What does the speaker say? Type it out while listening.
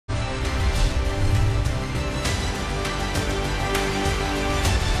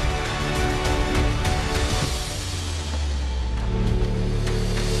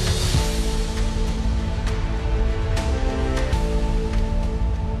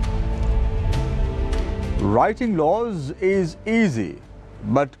Writing laws is easy,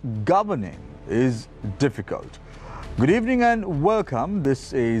 but governing is difficult. Good evening and welcome.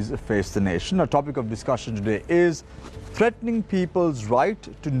 This is Face the Nation. Our topic of discussion today is threatening people's right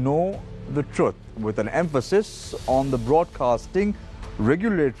to know the truth, with an emphasis on the Broadcasting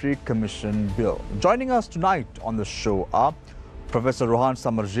Regulatory Commission Bill. Joining us tonight on the show are Professor Rohan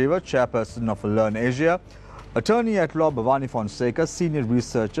Samarjeva, Chairperson of Learn Asia, Attorney at Law Bhavani Fonseca, Senior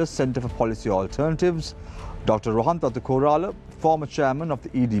Researcher, Center for Policy Alternatives, Dr. Rohan Korala, former Chairman of the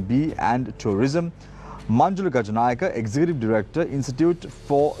EDB and Tourism, Manjula Gajanayaka, Executive Director, Institute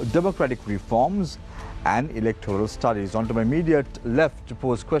for Democratic Reforms and Electoral Studies. On to my immediate left to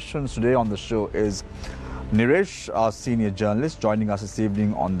pose questions today on the show is Niresh, our senior journalist, joining us this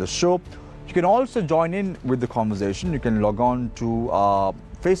evening on the show. You can also join in with the conversation. You can log on to our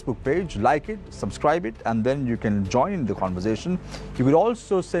Facebook page, like it, subscribe it, and then you can join in the conversation. You could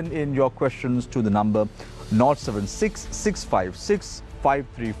also send in your questions to the number 076 656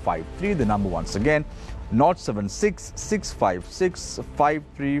 5353. The number once again, 076 656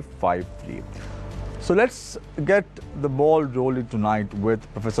 5353. So let's get the ball rolling tonight with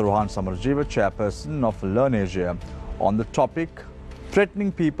Professor Rohan Samarjeva, Chairperson of Learn Asia, on the topic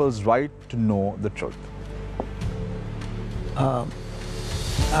threatening people's right to know the truth.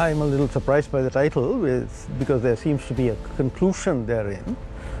 I'm a little surprised by the title because there seems to be a conclusion therein.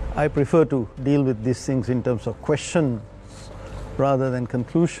 I prefer to deal with these things in terms of questions rather than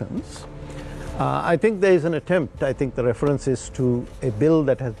conclusions. I think there is an attempt, I think the reference is to a bill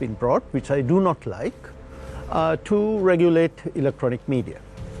that has been brought, which I do not like, to regulate electronic media.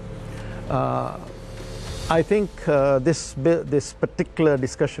 I think this particular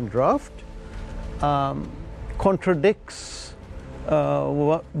discussion draft contradicts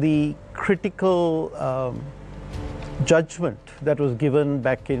the critical judgment that was given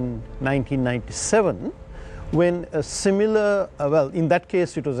back in 1997 when a similar, well, in that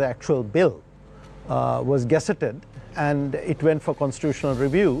case it was an actual bill, was gazetted and it went for constitutional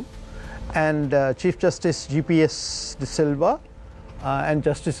review, and Chief Justice G.P.S. De Silva and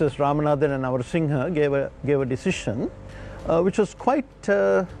Justices Ramanathan and Amarasinghe gave a decision which was quite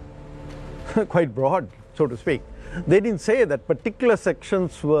broad, so to speak. They didn't say that particular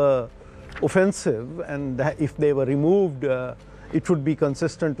sections were offensive and if they were removed it would be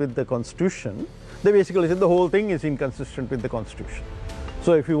consistent with the Constitution. They basically said the whole thing is inconsistent with the Constitution.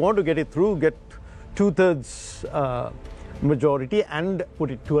 So if you want to get it through, get 2/3 majority and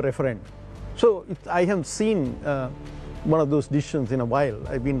put it to a referendum. So I haven't seen one of those decisions in a while.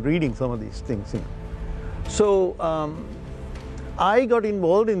 I've been reading some of these things. So I got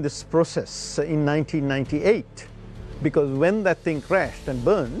involved in this process in 1998 because when that thing crashed and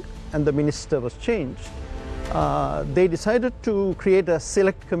burned and the minister was changed, they decided to create a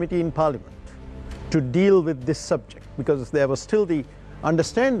select committee in Parliament to deal with this subject, because there was still the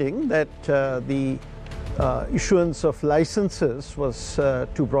understanding that the issuance of licenses was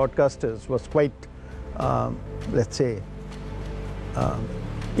to broadcasters was quite, let's say,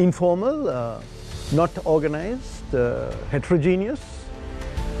 informal, not organized, heterogeneous,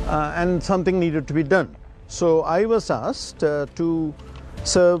 and something needed to be done. So I was asked to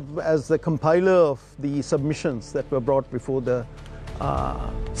serve as the compiler of the submissions that were brought before the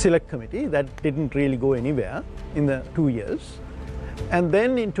select committee. That didn't really go anywhere in the 2 years. And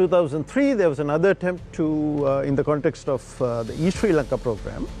then in 2003 there was another attempt to, in the context of the East Sri Lanka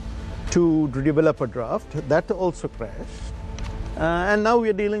program, to develop a draft. That also crashed. And now we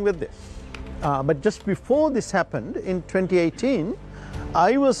are dealing with this. But just before this happened, in 2018,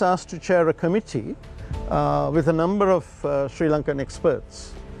 I was asked to chair a committee with a number of Sri Lankan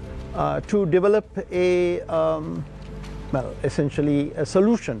experts to develop a, well, essentially a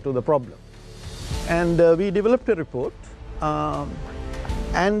solution to the problem. And we developed a report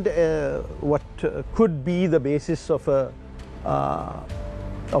and what could be the basis of a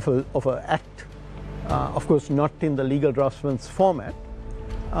act, of course not in the legal draftsman's format,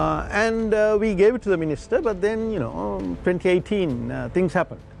 and we gave it to the minister. But then, 2018 things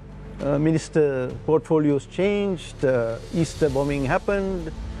happened. Minister portfolios changed, Easter bombing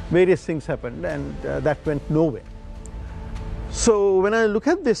happened, various things happened, and that went nowhere. So when I look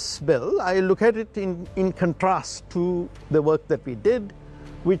at this bill, I look at it in contrast to the work that we did,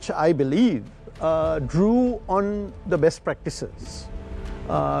 which I believe drew on the best practices,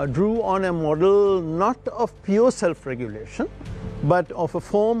 drew on a model not of pure self-regulation, but of a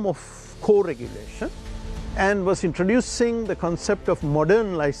form of co-regulation, and was introducing the concept of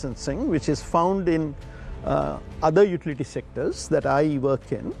modern licensing, which is found in other utility sectors that I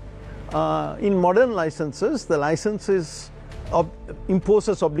work in. In modern licenses, the license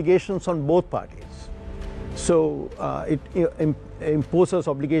imposes obligations on both parties. So it imposes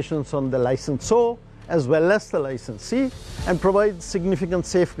obligations on the licensor as well as the licensee, and provides significant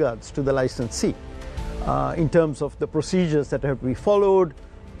safeguards to the licensee in terms of the procedures that have to be followed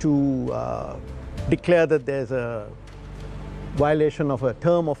to declare that there's a violation of a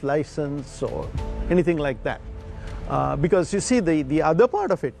term of license or anything like that. Because you see, the other part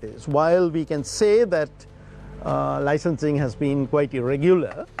of it is, while we can say that licensing has been quite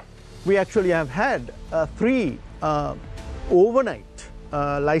irregular, we actually have had 3 overnight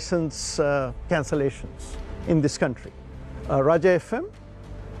license cancellations in this country. Raja FM,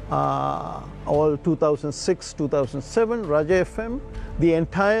 all 2006, 2007, Raja FM, the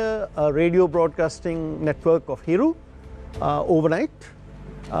entire radio broadcasting network of Hiru, overnight,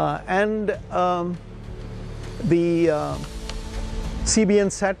 and the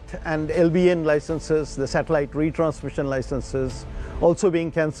CBN SAT and LBN licenses, the satellite retransmission licenses, also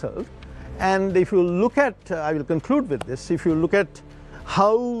being cancelled. And if you look at, I will conclude with this, if you look at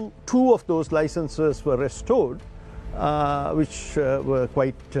how 2 of those licenses were restored, which were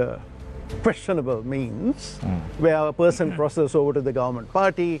quite questionable means, where a person crosses over to the government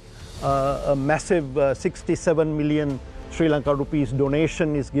party, a massive 67 million Sri Lanka rupees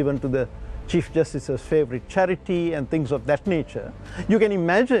donation is given to the Chief Justice's favorite charity and things of that nature, you can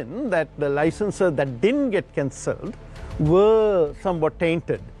imagine that the licenses that didn't get cancelled were somewhat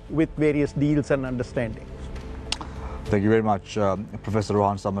tainted with various deals and understandings. Thank you very much, Professor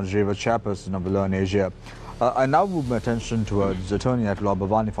Rohan Samarjeva, Chairperson of the Learn Asia. I now move my attention towards Attorney at Law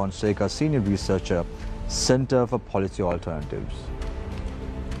Bhavani Fonseca, Senior Researcher, Center for Policy Alternatives.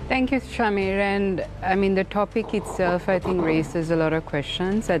 Thank you, Shamir. And I mean, the topic itself, I think, raises a lot of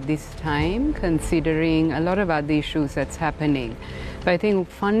questions at this time, considering a lot of other issues that's happening. But I think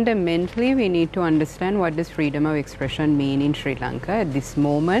fundamentally, we need to understand what does freedom of expression mean in Sri Lanka at this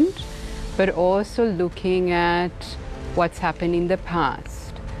moment, but also looking at what's happened in the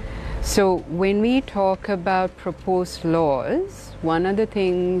past. So when we talk about proposed laws, one of the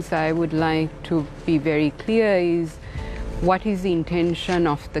things I would like to be very clear is what is the intention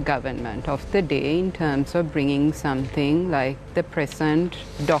of the government of the day in terms of bringing something like the present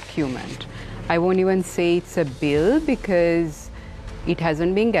document. I won't even say it's a bill because it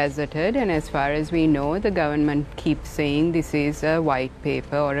hasn't been gazetted, and as far as we know, the government keeps saying this is a white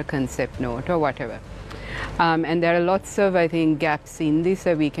paper or a concept note or whatever. And there are lots of, I think, gaps in this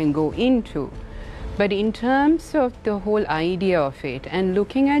that we can go into. But in terms of the whole idea of it, and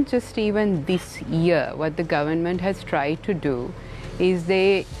looking at just even this year, what the government has tried to do is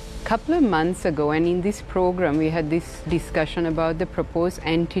a couple of months ago, and in this program, we had this discussion about the proposed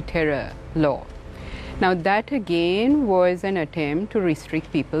anti-terror law. Now that again was an attempt to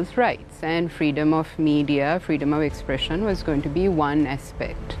restrict people's rights, and freedom of media, freedom of expression was going to be one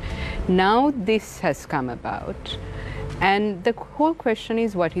aspect. Now this has come about, and the whole question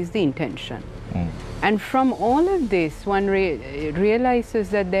is, what is the intention? And from all of this, one realizes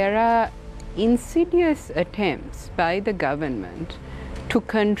that there are insidious attempts by the government to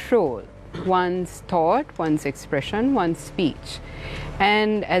control one's thought, one's expression, one's speech.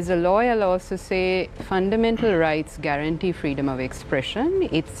 And as a lawyer, I'll also say fundamental rights guarantee freedom of expression.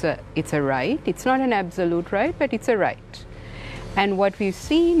 It's a right. It's not an absolute right, but it's a right. And what we've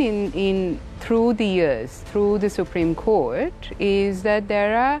seen through the years, through the Supreme Court, is that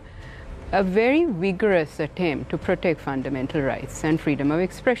there are a very vigorous attempt to protect fundamental rights and freedom of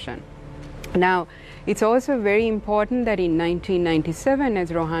expression. Now, it's also very important that in 1997,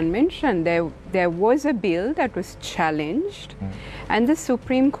 as Rohan mentioned, there was a bill that was challenged, and the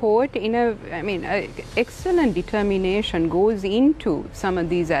Supreme Court, in a excellent determination, goes into some of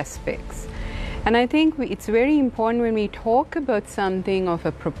these aspects. And I think it's very important when we talk about something of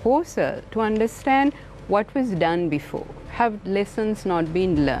a proposal to understand what was done before. Have lessons not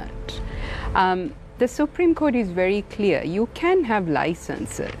been learned? The Supreme Court is very clear. You can have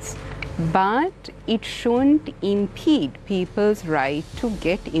licenses, but it shouldn't impede people's right to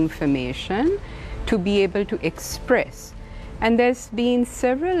get information, to be able to express. And there's been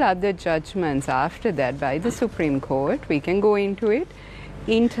several other judgments after that by the Supreme Court, we can go into it,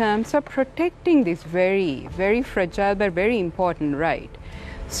 in terms of protecting this very, very fragile but very important right.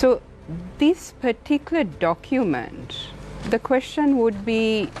 So this particular document, the question would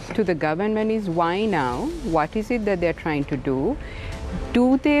be to the government is, why now? What is it that they're trying to do?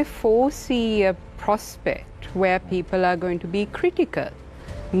 Do they foresee a prospect where people are going to be critical?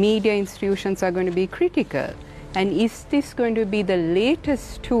 Media institutions are going to be critical. And is this going to be the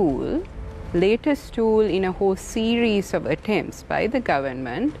latest tool in a whole series of attempts by the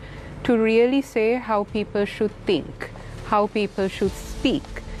government to really say how people should think, how people should speak?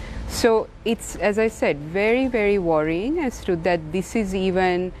 So it's, as I said, very, very worrying as to that this is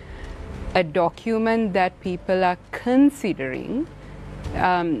even a document that people are considering,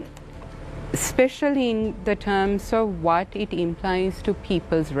 especially in the terms of what it implies to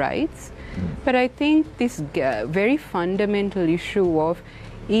people's rights. But I think this very fundamental issue of,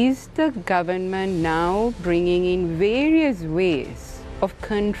 is the government now bringing in various ways of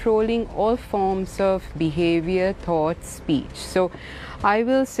controlling all forms of behavior, thought, speech? So I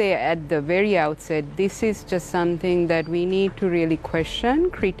will say at the very outset, this is just something that we need to really question,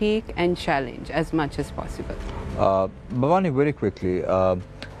 critique and challenge as much as possible. Bhavani, very quickly,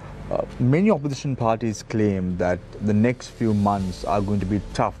 many opposition parties claim that the next few months are going to be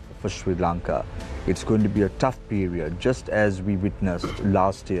tough for Sri Lanka. It's going to be a tough period, just as we witnessed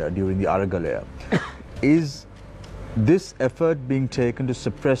last year during the Aragalaya. Is this effort being taken to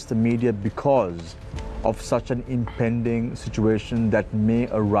suppress the media because of such an impending situation that may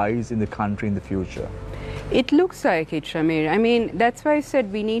arise in the country in the future? It looks like it, Shamir. I mean, that's why I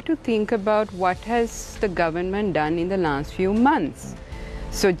said we need to think about what has the government done in the last few months.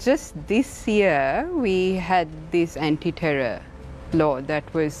 So just this year, we had this anti-terror law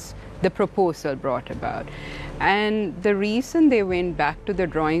that was the proposal brought about. And the reason they went back to the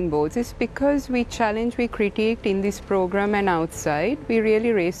drawing boards is because we challenged, we critiqued in this program and outside. We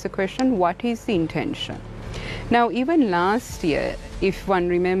really raised the question, what is the intention? Now, even last year, if one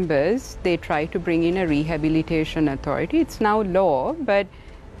remembers, they tried to bring in a rehabilitation authority. It's now law, but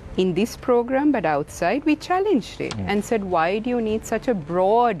in this program, but outside, we challenged it and said, why do you need such a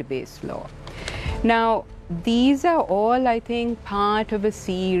broad-based law? Now, these are all, I think, part of a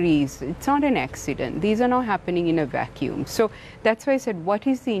series. It's not an accident. These are not happening in a vacuum. So that's why I said, what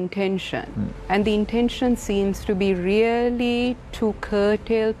is the intention? And the intention seems to be really to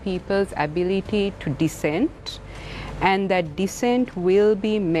curtail people's ability to dissent, and that dissent will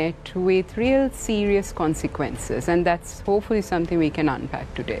be met with real serious consequences. And that's hopefully something we can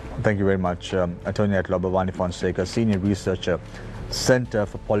unpack today. Thank you very much, Attorney at Law Bhavani Fonseca, Senior Researcher, Center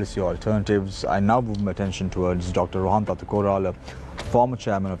for Policy Alternatives. I now move my attention towards Dr. Rohan Tatakorala, former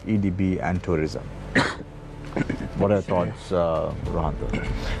chairman of EDB and Tourism. What are your thoughts, Rohan?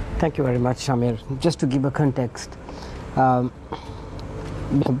 Thank you very much, Shamir. Just to give a context, my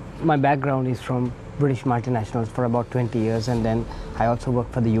background is from British multinationals for about 20 years, and then I also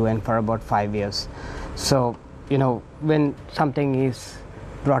worked for the UN for about 5 years. So, you know, when something is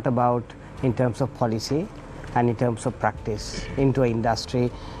brought about in terms of policy and in terms of practice into an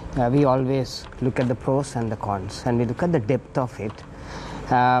industry, we always look at the pros and the cons, and we look at the depth of it.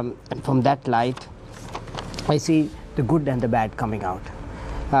 And from that light, I see the good and the bad coming out.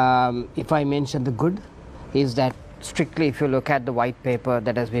 If I mention the good, is that strictly if you look at the white paper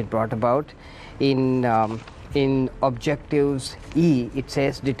that has been brought about, in objectives E, it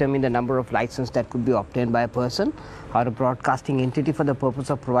says determine the number of licenses that could be obtained by a person or a broadcasting entity for the purpose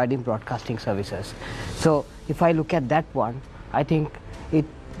of providing broadcasting services. So if I look at that one, I think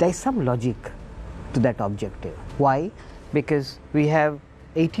there is some logic to that objective. Why? Because we have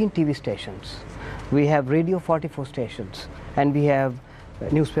 18 TV stations, we have radio 44 stations, and we have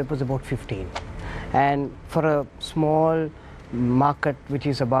newspapers about 15. And for a small market which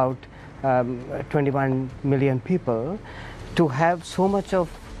is about 21 million people, to have so much of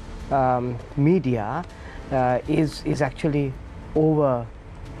media is actually over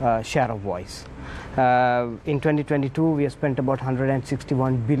share of voice. In 2022, we have spent about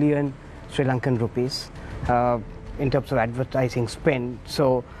 161 billion Sri Lankan rupees in terms of advertising spend.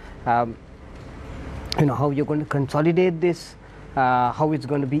 So, you know, how you're going to consolidate this, how it's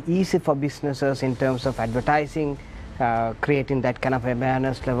going to be easy for businesses in terms of advertising, creating that kind of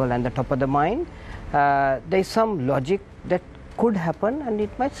awareness level and the top of the mind. There is some logic that could happen, and it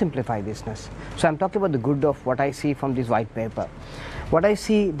might simplify business. So I'm talking about the good of what I see from this white paper. What I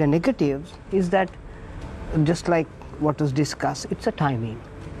see the negatives is that, just like what was discussed, it's a timing.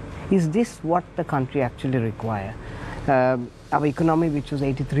 Is this what the country actually requires? Our economy, which was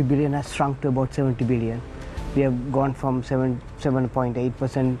 83 billion, has shrunk to about 70 billion. We have gone from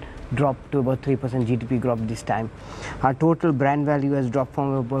 7.8% drop to about 3% GDP drop this time. Our total brand value has dropped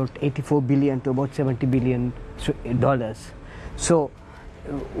from about 84 billion to about 70 billion dollars. So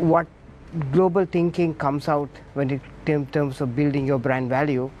what global thinking comes out when it in terms of building your brand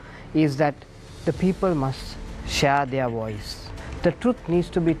value is that the people must share their voice. The truth needs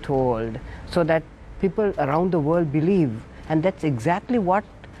to be told so that people around the world believe, and that's exactly what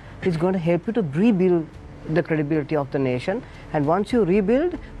is going to help you to rebuild the credibility of the nation. And once you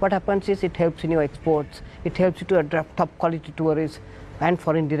rebuild, what happens is it helps in your exports, it helps you to attract top quality tourists and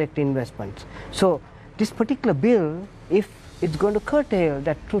foreign direct investments. So this particular bill, if it's going to curtail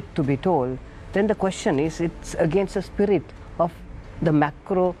that truth to be told, then the question is, it's against the spirit of the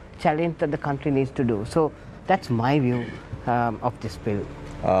macro challenge that the country needs to do. So that's my view of this bill.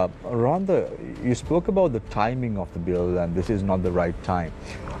 Rhonda, you spoke about the timing of the bill, and this is not the right time.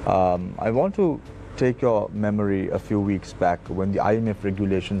 I want to take your memory a few weeks back when the IMF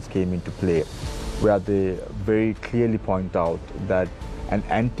regulations came into play, where they very clearly point out that an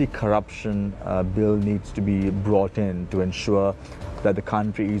anti-corruption bill needs to be brought in to ensure that the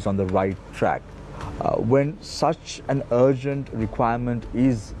country is on the right track. When such an urgent requirement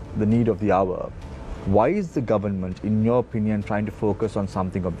is the need of the hour, why is the government, in your opinion, trying to focus on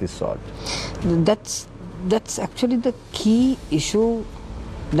something of this sort? That's actually the key issue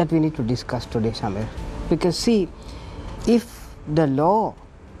that we need to discuss today, Samir. Because see, if the law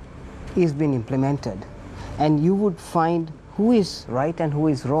is being implemented and you would find who is right and who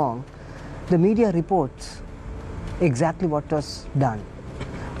is wrong, the media reports exactly what was done.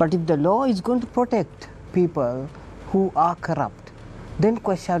 But if the law is going to protect people who are corrupt, then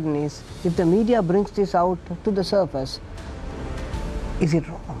question is, if the media brings this out to the surface, is it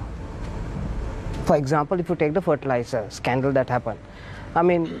wrong? For example, if you take the fertilizer scandal that happened, I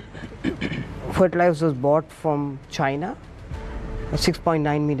mean, fertilizer was bought from China,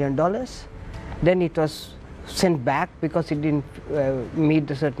 $6.9 million. Then it was sent back because it didn't meet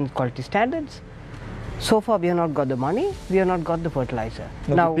the certain quality standards. So far, we have not got the money. We have not got the fertilizer.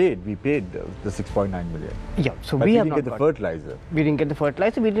 No, now we paid the 6.9 million. Yeah, so but we have didn't get the fertilizer. We didn't get the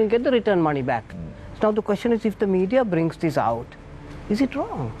fertilizer. We didn't get the return money back. So now the question is, if the media brings this out, is it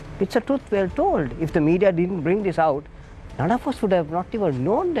wrong? It's a truth well told. If the media didn't bring this out, none of us would have not even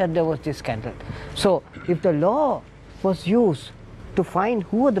known that there was this scandal. So if the law was used to find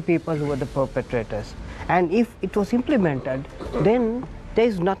who are the people who are the perpetrators, and if it was implemented, then there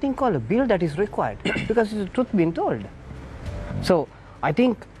is nothing called a bill that is required because it's the truth being told. So I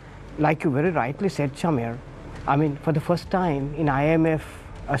think, like you very rightly said, Shamir, I mean, for the first time in IMF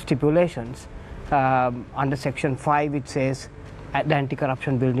stipulations, under Section 5, it says the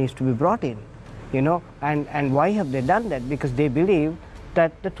anti-corruption bill needs to be brought in, you know, and why have they done that? Because they believe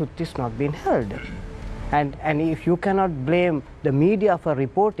that the truth is not being held. And if you cannot blame the media for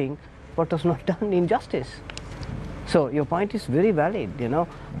reporting what was not done in justice. So your point is very valid, you know.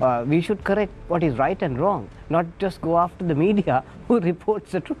 We should correct what is right and wrong, not just go after the media who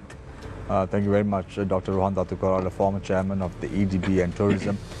reports the truth. Thank you very much, Dr. Rohan Datukar, the former chairman of the EDB and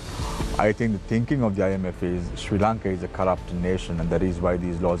tourism. I think the thinking of the IMF is Sri Lanka is a corrupt nation, and that is why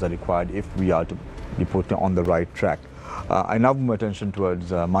these laws are required if we are to be put on the right track. I now move my attention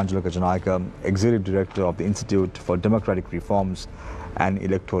towards Manjula Kajanayaka, Executive Director of the Institute for Democratic Reforms and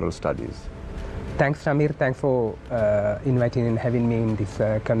Electoral Studies. Thanks, Samir. Thanks for inviting and having me in this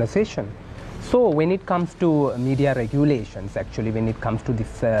conversation. So when it comes to media regulations, actually, when it comes to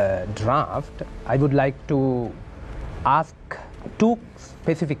this draft, I would like to ask two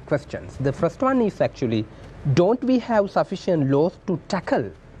specific questions. The first one is actually, don't we have sufficient laws to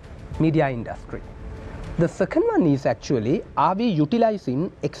tackle media industry? The second one is actually, are we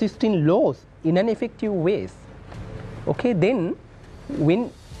utilizing existing laws in an effective ways? Okay, then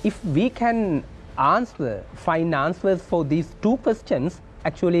if we can find answers for these two questions,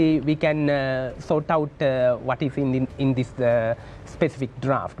 actually we can sort out what is in this specific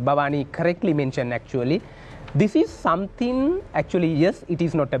draft. Bhavani correctly mentioned actually, this is something, actually yes, it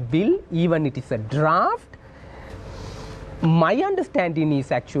is not a bill, even it is a draft. My understanding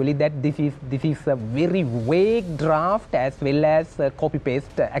is actually that this is a very vague draft as well as copy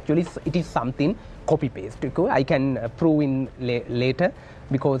paste. Actually, it is something copy paste. I can prove in later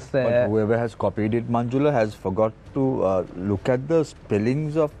because. But whoever has copied it, Manjula, has forgot to look at the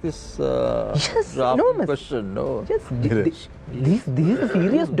spellings of this yes, draft no, question. No. Yes, this is a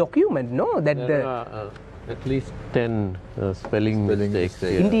serious document. No, that there are at least 10 spelling mistakes.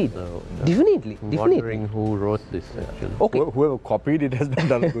 Indeed, So, definitely. Wondering who wrote this actually. Okay. Whoever copied it has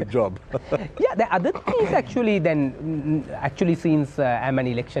done a good job. Yeah, the other thing is actually then, actually since I'm an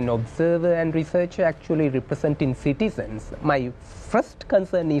election observer and researcher actually representing citizens, my first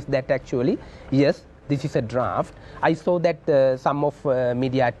concern is that actually, yes, this is a draft. I saw that some of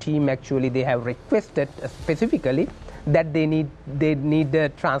media team actually, they have requested specifically that they need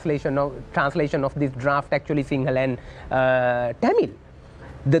the translation of this draft actually Sinhala and Tamil.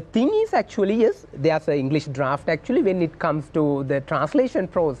 The thing is actually, yes, there's an English draft actually. When it comes to the translation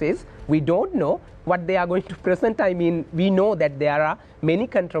process, we don't know what they are going to present. I mean, we know that there are many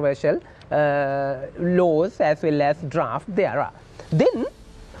controversial laws as well as draft there are. Then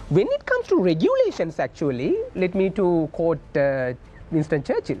when it comes to regulations actually, let me to quote Winston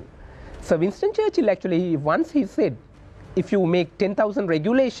Churchill. So Winston Churchill actually, once he said, if you make 10,000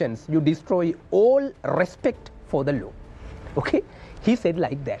 regulations, you destroy all respect for the law. Okay, he said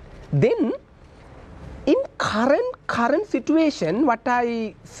like that. Then in current situation, what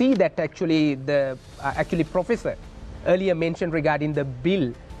I see that actually the professor earlier mentioned regarding the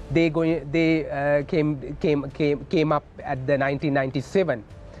bill, they came up at the 1997.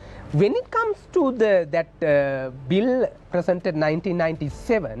 When it comes to that bill presented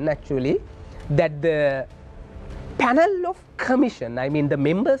 1997, actually, that the panel of commission, I mean the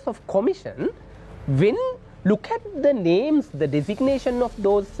members of commission, when look at the names, the designation of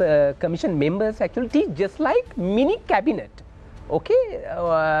those commission members, actually it is just like mini cabinet, okay,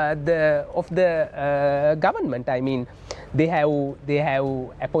 of the government. I mean, they have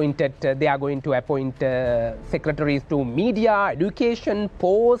appointed, they are going to appoint secretaries to media, education,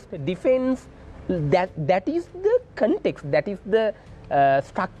 post, defense. That is the context, that is the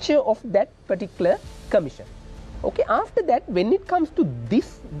structure of that particular commission. Okay, after that, when it comes to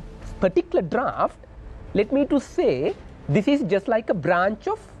this particular draft, let me to say, this is just like a branch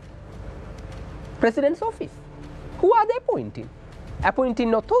of President's office. Who are they appointing?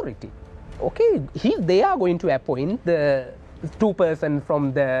 Appointing authority. Okay, they are going to appoint the 2 persons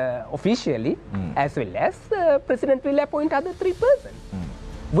from the officially, as well as the President will appoint other 3 persons.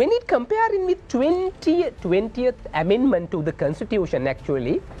 When it comparing with 20th Amendment to the Constitution,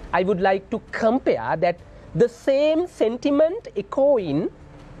 actually, I would like to compare that the same sentiment echoing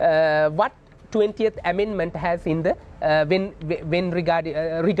what 20th Amendment has in the when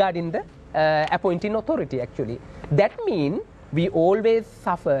regarding the appointing authority. Actually, that means we always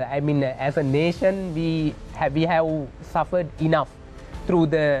suffer. I mean, as a nation, we have suffered enough through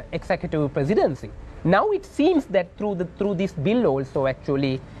the executive presidency. Now it seems that through this bill also,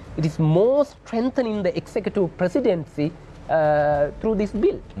 actually, it is more strengthening the executive presidency through this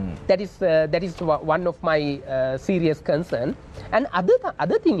bill. That is one of my serious concern. And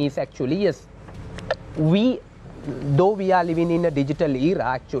other thing is actually, yes, though we are living in a digital era,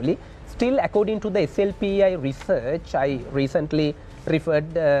 actually, still according to the SLPI research I recently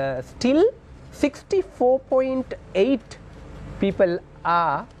referred, still 64.8 people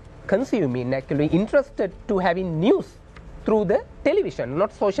are consuming, actually interested to having news through the television,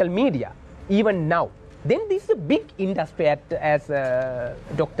 not social media, even now. Then this is a big industry, as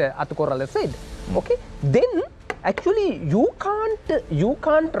Dr. Atukorala said. Okay, then actually you can't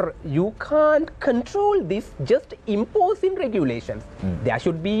control this just imposing regulations. There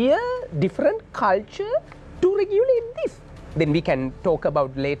should be a different culture to regulate this. Then we can talk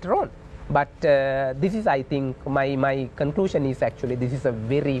about later on. But this is, I think, my conclusion is actually this is a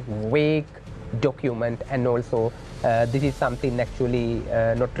very vague document, and also this is something actually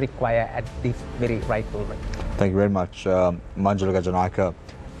not required at this very right moment. Thank you very much, Manjula Gajanaka,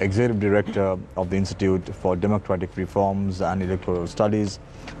 Executive Director of the Institute for Democratic Reforms and Electoral Studies.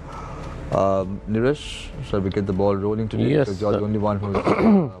 Niresh, shall we get the ball rolling today? Yes. Because you're the only one who's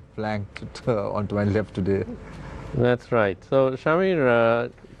flanked onto my left today. That's right. So,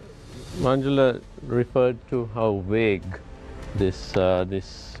 Shamir, Manjula referred to how vague this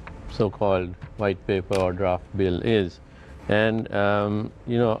so-called white paper or draft bill is. And,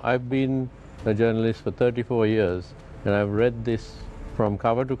 you know, I've been a journalist for 34 years, and I've read this from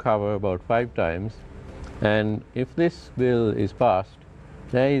cover to cover about 5 times. And if this bill is passed,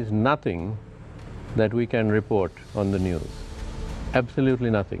 there is nothing that we can report on the news. Absolutely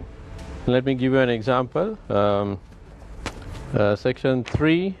nothing. Let me give you an example. Section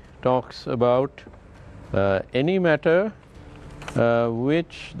 3 talks about any matter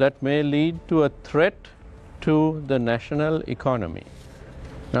that may lead to a threat to the national economy.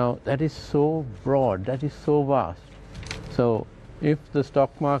 Now, that is so broad, that is so vast. So, if the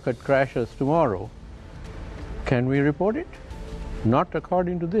stock market crashes tomorrow, can we report it? Not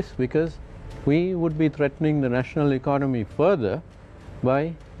according to this, because we would be threatening the national economy further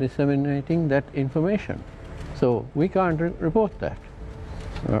by disseminating that information. So, we can't report that.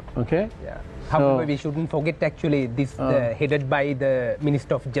 Okay? Yeah. However, we shouldn't forget actually this headed by the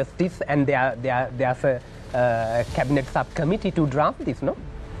Minister of Justice, and there's a cabinet subcommittee to draft this, no?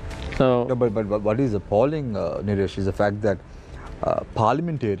 So, no, but what is appalling, Niresh, is the fact that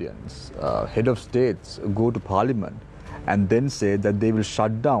parliamentarians, head of states, go to parliament and then say that they will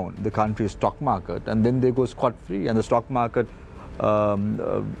shut down the country's stock market, and then they go scot-free, and the stock market,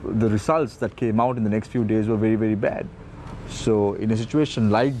 the results that came out in the next few days were very, very bad. So in a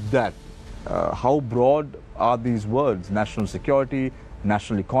situation like that, how broad are these words, national security,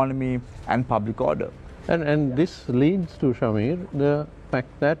 national economy, and public order? And this leads to, Shamir, the fact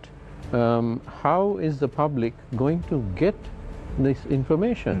that how is the public going to get this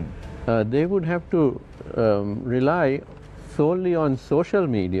information? They would have to rely solely on social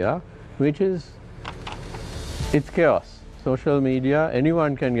media, which is, it's chaos. Social media,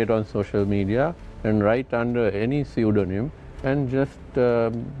 anyone can get on social media and write under any pseudonym and just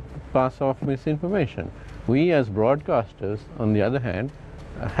pass off misinformation. We as broadcasters, on the other hand,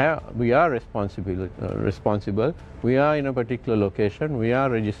 we are responsible. We are in a particular location, we are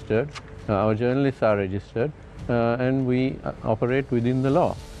registered, our journalists are registered, and we operate within the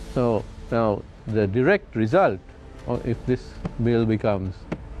law. So now the direct result, if this bill becomes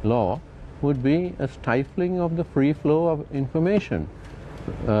law, would be a stifling of the free flow of information,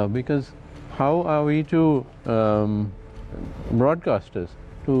 because how are we to broadcasters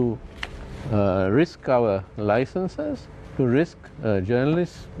to risk our licenses, to risk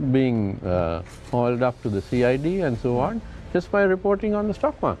journalists being hauled up to the CID and so on, just by reporting on the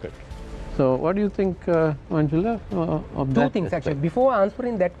stock market? So what do you think, Angela, of that? Two things actually. Before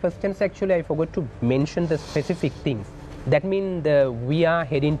answering that question, actually I forgot to mention the specific things. That means we are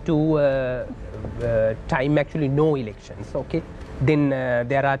heading to time actually no elections, okay? Then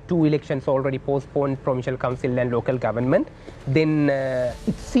there are 2 elections already postponed, provincial council and local government. Then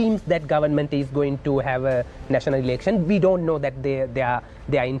it seems that government is going to have a national election. We don't know that their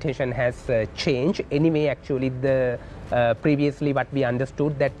intention has changed. Anyway, actually the previously what we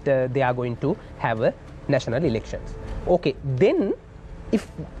understood that they are going to have a national elections. Okay, then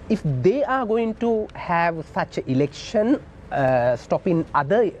if they are going to have such an election, stopping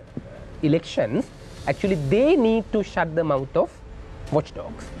other elections, actually they need to shut the mouth of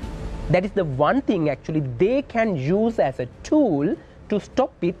watchdogs. That is the one thing actually they can use as a tool to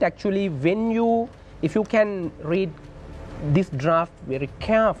stop it. Actually, if you can read this draft very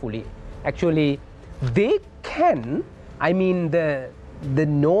carefully, actually they can, I mean the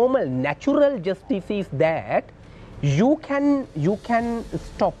normal natural justice is that you can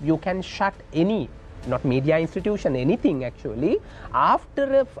stop, you can shut any, not media institution, anything actually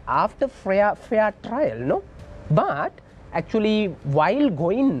after fair trial, no? But actually while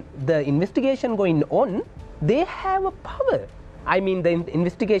the investigation going on, they have a power. I mean the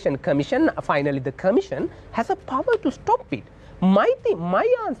investigation commission, finally the commission has a power to stop it. My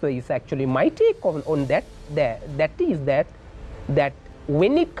answer is actually, my take on that is that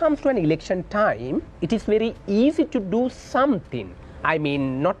when it comes to an election time, it is very easy to do something. I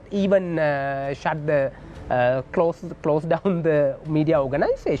mean, not even close down the media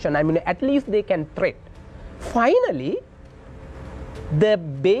organization. I mean, at least they can threat. Finally, the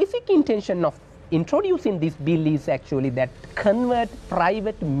basic intention of introducing this bill is actually that convert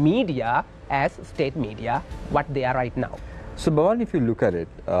private media as state media, what they are right now. So, Bhavan, if you look at it,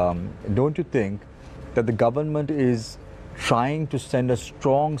 don't you think that the government is trying to send a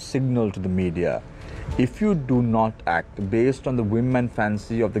strong signal to the media? If you do not act based on the whim and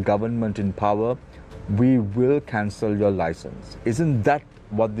fancy of the government in power, we will cancel your license. Isn't that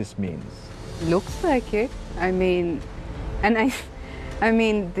what this means? Looks like it. I mean, and I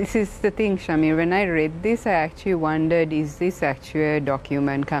mean, this is the thing, Shamir. When I read this, I actually wondered, is this actually a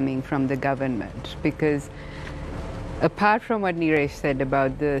document coming from the government? Because apart from what Niresh said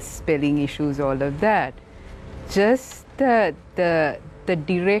about the spelling issues, all of that, just the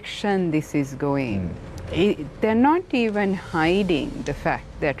direction this is going, they're not even hiding the fact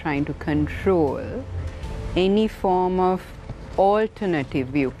they're trying to control any form of alternative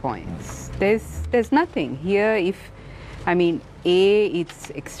viewpoints. There's nothing here. It's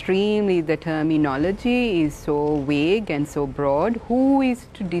extremely, the terminology is so vague and so broad. Who is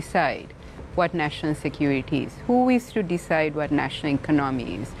to decide what national security is? Who is to decide what national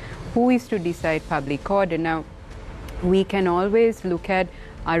economy is? Who is to decide public order? Now, we can always look at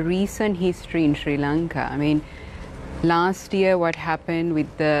our recent history in Sri Lanka. I mean, last year what happened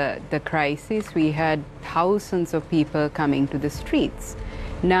with the crisis, we had thousands of people coming to the streets.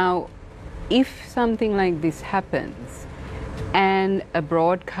 Now, if something like this happens and a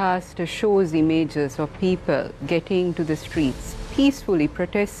broadcaster shows images of people getting to the streets peacefully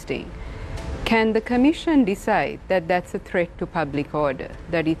protesting, can the Commission decide that that's a threat to public order,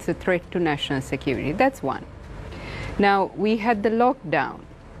 that it's a threat to national security? That's one. Now, we had the lockdown.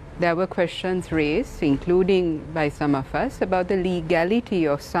 There were questions raised, including by some of us, about the legality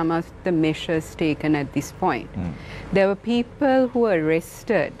of some of the measures taken at this point. There were people who were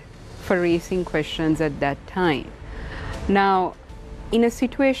arrested for raising questions at that time. Now, in a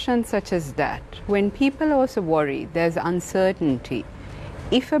situation such as that, when people also worry, there's uncertainty,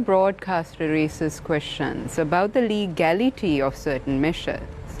 if a broadcaster raises questions about the legality of certain measures,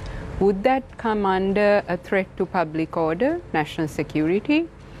 would that come under a threat to public order, national security?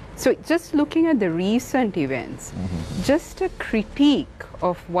 So just looking at the recent events, just a critique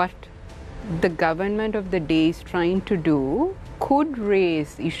of what the government of the day is trying to do could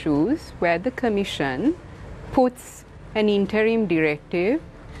raise issues where the Commission puts an interim directive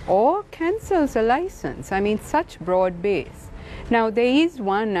or cancels a license. I mean, such broad base. Now, there is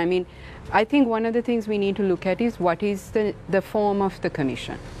one, I think one of the things we need to look at is what is the form of the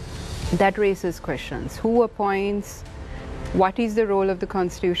Commission. That raises questions. Who appoints? What is the role of the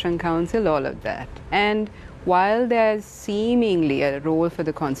Constitution Council? All of that. And while there's seemingly a role for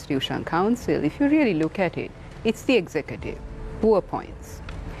the Constitution Council, if you really look at it, it's the executive who appoints,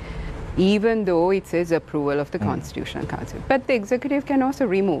 even though it says approval of the Constitution Council. But the executive can also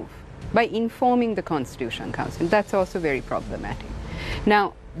remove by informing the Constitution Council. That's also very problematic.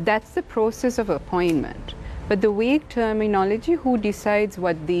 Now, that's the process of appointment. But the vague terminology, who decides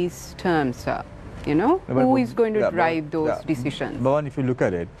what these terms are? You know, who is going to drive those decisions? Bhavan, if you look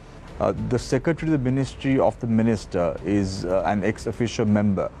at it, the Secretary of the Ministry of the Minister is an ex officio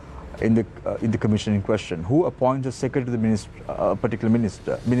member in the commission in question. Who appoints the Secretary of the particular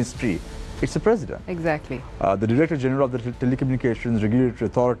ministry? It's the President. Exactly. The Director General of the Telecommunications Regulatory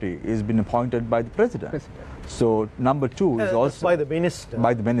Authority is been appointed by the President. So number two is also by the Minister.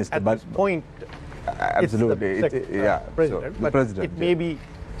 By the Minister. At this point, absolutely. It's the President. So the President. It may be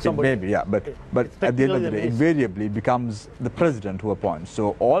somebody. It may be, yeah. But at the end of the day, invariably becomes the President who appoints.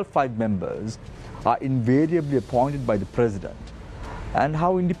 So all 5 members are invariably appointed by the President. And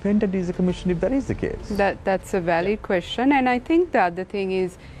how independent is the Commission if that is the case? That's a valid question. And I think the other thing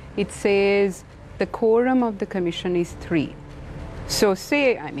is, it says the quorum of the Commission is 3. So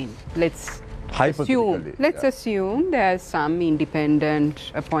say, let's assume there are some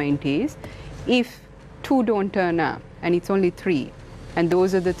independent appointees. If 2 don't turn up and it's only 3, and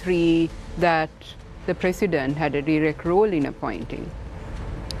those are the 3 that the President had a direct role in appointing,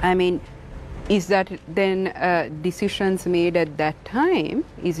 is that then decisions made at that time?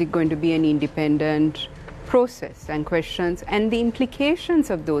 Is it going to be an independent process and questions? And the implications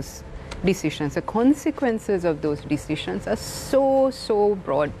of those decisions, the consequences of those decisions are so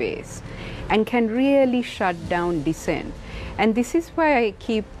broad-based and can really shut down dissent. And this is why I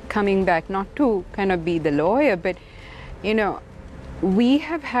keep coming back, not to kind of be the lawyer, but we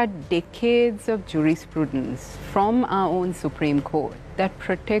have had decades of jurisprudence from our own Supreme Court that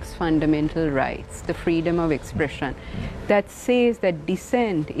protects fundamental rights, the freedom of expression, that says that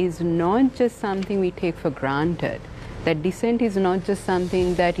dissent is not just something we take for granted, that dissent is not just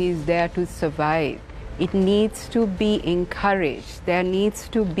something that is there to survive. It needs to be encouraged. There needs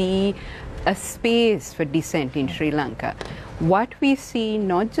to be a space for dissent in Sri Lanka. What we see,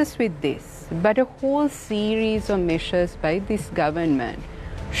 not just with this, but a whole series of measures by this government,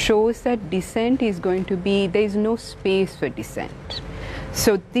 shows that dissent is going to be, there is no space for dissent.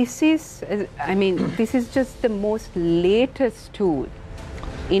 So this is, this is just the most latest tool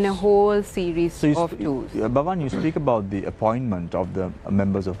in a whole series of tools. Bhavan, you speak about the appointment of the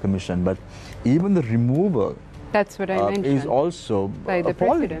members of commission, but even the removal that's what I mentioned, is also by the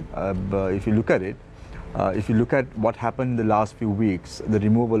President. If you look at it, if you look at what happened in the last few weeks, the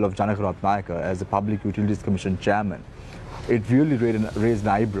removal of Janaka Ratnayaka as the Public Utilities Commission chairman, it really raised an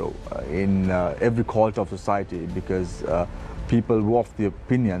eyebrow in every quarter of society, because people were of the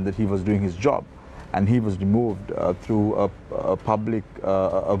opinion that he was doing his job, and he was removed through a public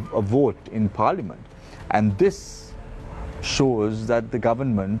a vote in Parliament. And this shows that the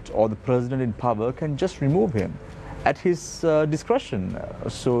government or the President in power can just remove him at his discretion.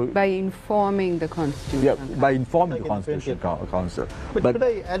 So by informing the Constitution. Yeah, by informing the Constitution Council. But could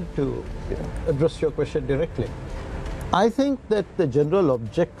I add to address your question directly? I think that the general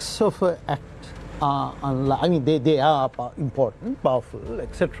objects of an act are, they are important, powerful,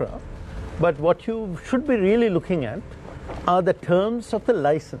 etc. But what you should be really looking at are the terms of the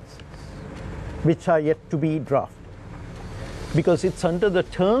licenses, which are yet to be drafted. Because it's under the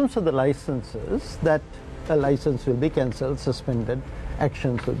terms of the licenses that a license will be cancelled, suspended,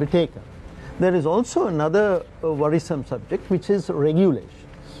 actions will be taken. There is also another worrisome subject, which is regulations.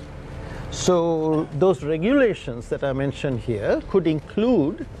 So those regulations that I mentioned here could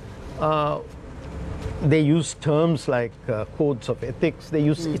include, they use terms like codes of ethics. They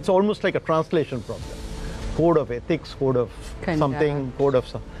use, it's almost like a translation problem. Code of ethics, code of something, code of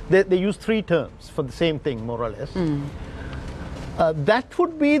something. They use 3 terms for the same thing, more or less. That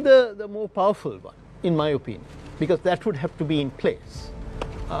would be the more powerful one, in my opinion, because that would have to be in place.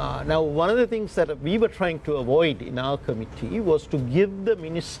 Now, one of the things that we were trying to avoid in our committee was to give the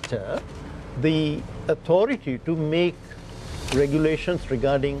minister the authority to make regulations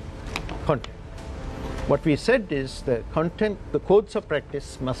regarding content. What we said is the content, the codes of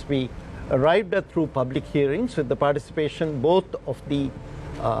practice must be arrived at through public hearings with the participation both of the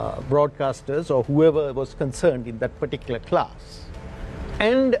broadcasters or whoever was concerned in that particular class,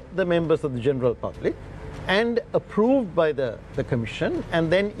 and the members of the general public, and approved by the commission,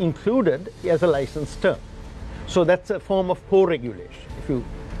 and then included as a license term. So that's a form of co-regulation, if you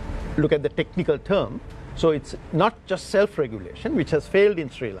look at the technical term. So it's not just self-regulation, which has failed in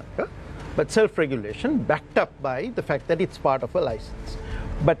Sri Lanka, but self-regulation backed up by the fact that it's part of a license.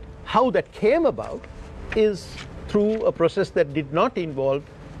 But how that came about is through a process that did not involve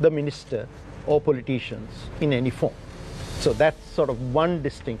the minister or politicians in any form. So that's sort of one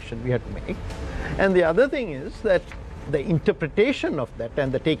distinction we had to make. And the other thing is that the interpretation of that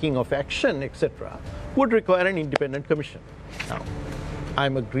and the taking of action, etc., would require an independent commission. Now,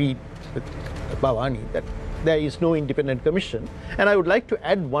 I'm agreed with Bhavani that there is no independent commission. And I would like to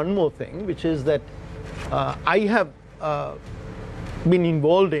add one more thing, which is that I have been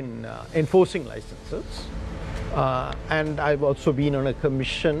involved in enforcing licenses. And I've also been on a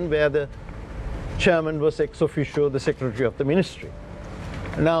commission where the chairman was ex officio the secretary of the ministry.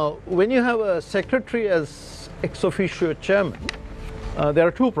 Now, when you have a secretary as ex officio chairman, there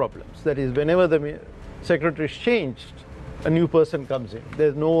are two problems. That is, whenever the secretary is changed, a new person comes in.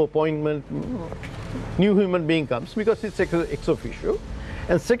 There's no appointment, new human being comes because it's ex officio.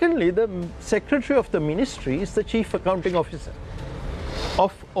 And secondly, the secretary of the ministry is the chief accounting officer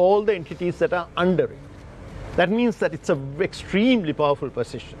of all the entities that are under it. That means that it's an extremely powerful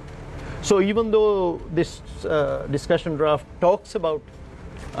position. So even though this discussion draft talks about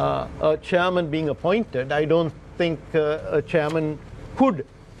a chairman being appointed, I don't think a chairman could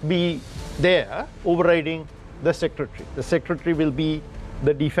be there overriding the secretary. The secretary will be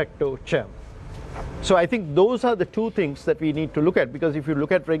the de facto chairman. So I think those are the two things that we need to look at, because if you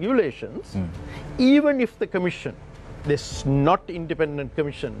look at regulations, even if the commission, this not independent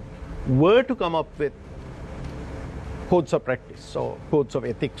commission, were to come up with codes of practice or codes of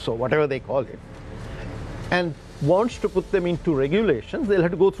ethics or whatever they call it, and wants to put them into regulations, they'll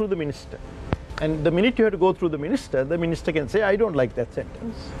have to go through the minister. And the minute you have to go through the minister can say, I don't like that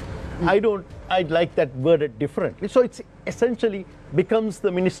sentence. I'd like that worded differently. So it's essentially becomes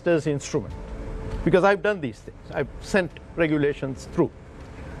the minister's instrument, because I've done these things. I've sent regulations through.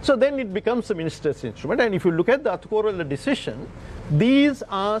 So then it becomes the minister's instrument. And if you look at the Athukorola decision, these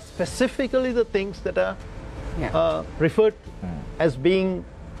are specifically the things that are referred to as being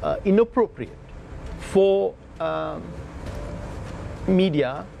inappropriate for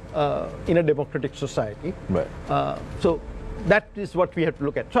media in a democratic society. Right. So that is what we have to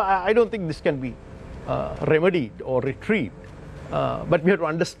look at. So I don't think this can be remedied or retrieved, but we have to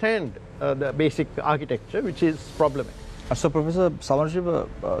understand the basic architecture, which is problematic. So Professor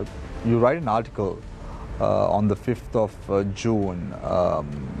Samarashiva, you write an article on the 5th of June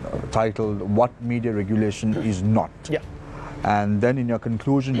titled "What Media Regulation is Not." Yeah. And then in your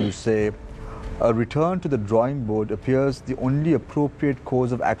conclusion you say, a return to the drawing board appears the only appropriate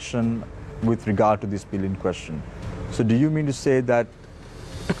course of action with regard to this bill in question. So do you mean to say that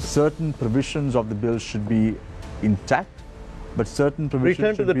certain provisions of the bill should be intact, but certain provisions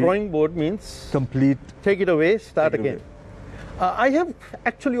Return to the be drawing board means complete? take it away, start Take it again. away. I have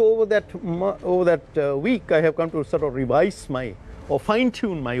actually over that week I have come to sort of revise or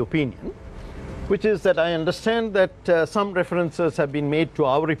fine-tune my opinion, which is that I understand that some references have been made to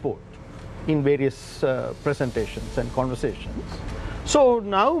our report in various presentations and conversations. So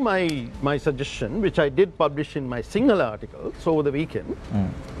now my suggestion, which I did publish in my Sinhala articles over the weekend,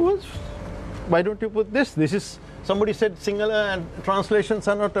 was, why don't you put this? This is, somebody said Sinhala and translations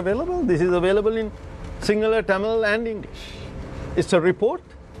are not available. This is available in Sinhala, Tamil and English. It's a report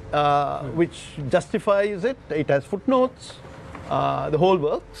which justifies it. It has footnotes, the whole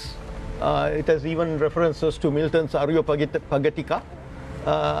works. It has even references to Milton's Aryopagatika.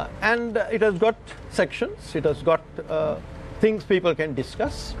 And it has got sections. It has got things people can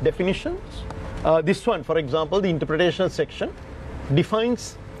discuss, definitions. This one, for example, the interpretation section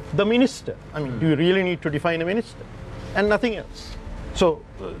defines the minister. I mean, do you really need to define a minister? And nothing else. So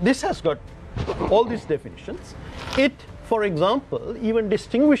this has got all these definitions. It, for example, even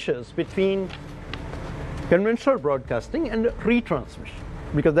distinguishes between conventional broadcasting and retransmission,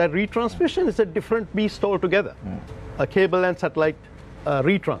 because that retransmission is a different beast altogether, a cable and satellite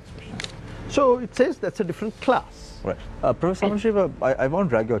retransmission. So it says that's a different class. Right. Professor Samarashiva, I won't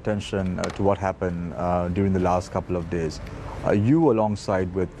drag your attention to what happened during the last couple of days. You,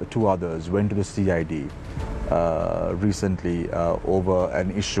 alongside with two others, went to the CID recently over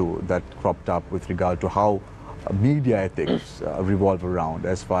an issue that cropped up with regard to how media ethics revolve around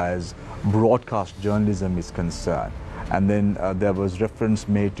as far as broadcast journalism is concerned. And then there was reference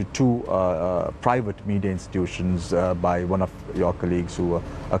made to two private media institutions by one of your colleagues who were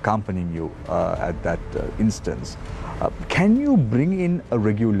accompanying you at that instance. Can you bring in a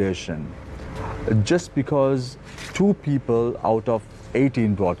regulation just because two people out of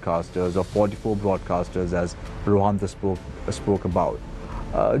 18 broadcasters or 44 broadcasters, as Rohantha spoke about,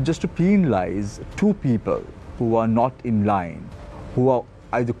 just to penalize two people who are not in line, who are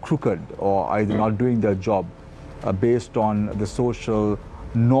either crooked or either not doing their job based on the social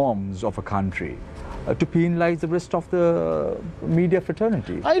norms of a country, to penalize the rest of the media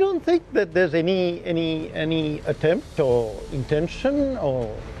fraternity? I don't think that there's any attempt or intention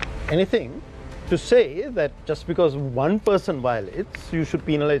or anything to say that just because one person violates, you should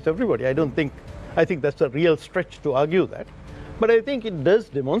penalize everybody. I think that's a real stretch to argue that. But I think it does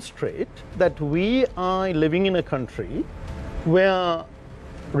demonstrate that we are living in a country where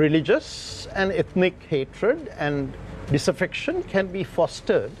religious and ethnic hatred and disaffection can be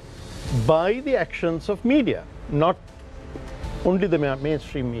fostered by the actions of media, not only the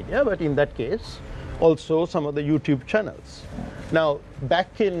mainstream media, but in that case also some of the YouTube channels. Now,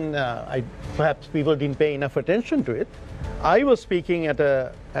 back in, perhaps people didn't pay enough attention to it, I was speaking at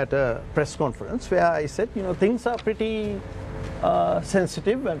a press conference where I said, you know, things are pretty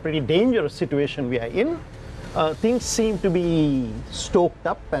sensitive and pretty dangerous situation we are in. Things seem to be stoked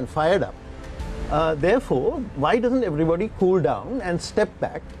up and fired up. Therefore, why doesn't everybody cool down and step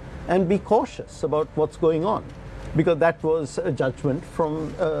back and be cautious about what's going on? Because that was a judgment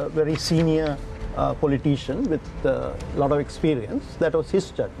from a very senior politician with a lot of experience. That was his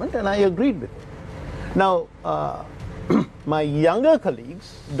judgment, and I agreed with it. Now, my younger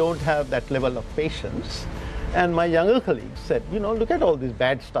colleagues don't have that level of patience, and my younger colleagues said, you know, look at all this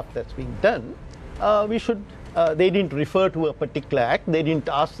bad stuff that's being done. We should. They didn't refer to a particular act. They didn't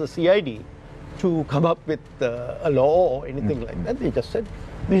ask the CID to come up with a law or anything like that. They just said,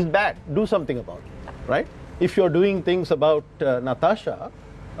 this is bad, do something about it, right? If you're doing things about Natasha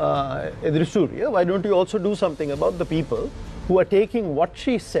Edrisuriya, why don't you also do something about the people who are taking what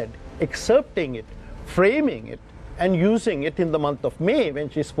she said, excerpting it, framing it, and using it in the month of May when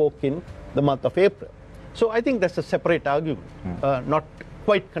she spoke in the month of April. So I think that's a separate argument, not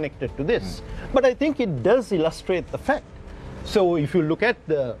quite connected to this. But I think it does illustrate the fact. So if you look at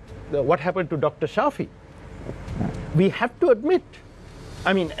what happened to Dr. Shafi, we have to admit,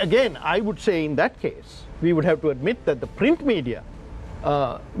 I mean, again, I would say in that case, we would have to admit that the print media,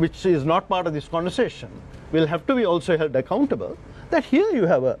 which is not part of this conversation, will have to be also held accountable, that here you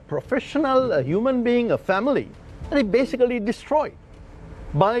have a professional, a human being, a family, and it basically destroyed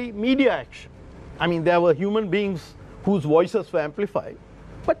by media action. I mean, there were human beings whose voices were amplified,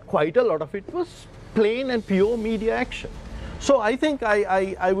 but quite a lot of it was plain and pure media action. So I think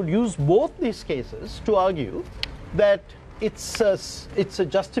I would use both these cases to argue that it's a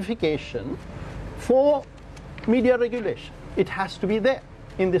justification for media regulation. It has to be there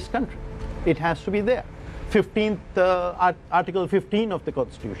in this country. It has to be there. Article 15 of the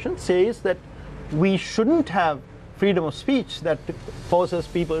Constitution says that we shouldn't have freedom of speech that causes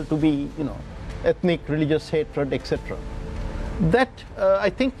people to be, you know, ethnic, religious hatred, etc. That, I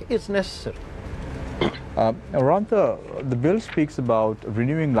think, is necessary. Rohantha, the bill speaks about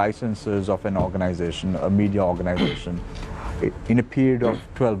renewing licenses of an organization, a media organization, in a period of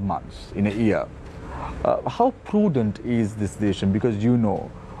 12 months, in a year. How prudent is this decision? Because, you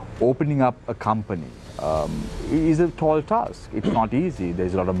know, opening up a company is a tall task. It's not easy.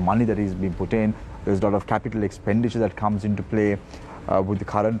 There's a lot of money that is being put in. There's a lot of capital expenditure that comes into play with the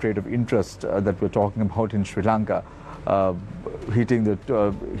current rate of interest that we're talking about in Sri Lanka. Hitting the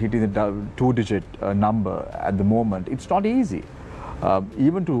two-digit number at the moment, it's not easy.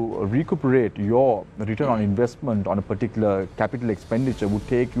 Even to recuperate your return on investment on a particular capital expenditure would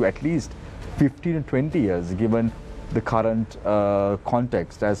take you at least 15 to 20 years, given the current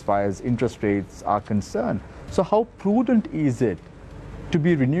context as far as interest rates are concerned. So how prudent is it to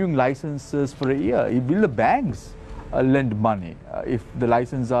be renewing licenses for a year? Will the banks lend money if the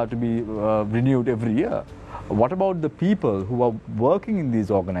licenses are to be renewed every year? What about the people who are working in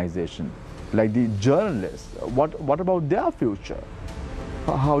these organizations, like the journalists? What about their future?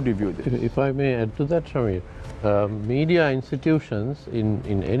 How do you view this? If I may add to that, Shamir, media institutions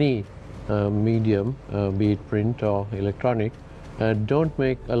in any medium, be it print or electronic, don't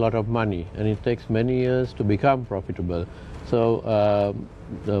make a lot of money, and it takes many years to become profitable. So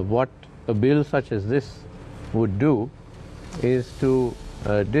what a bill such as this would do is to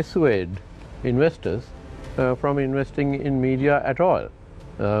dissuade investors from investing in media at all,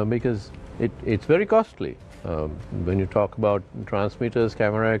 because it's very costly. when you talk about transmitters,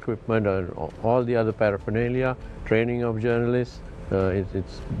 camera equipment, and all the other paraphernalia, training of journalists,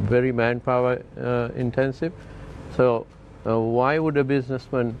 it's very manpower intensive. So why would a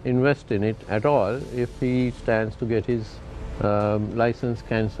businessman invest in it at all if he stands to get his license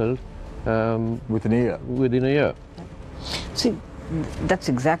cancelled Within a year? Within a year. See, that's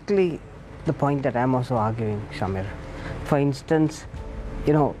exactly the point that I'm also arguing, Shamir. For instance,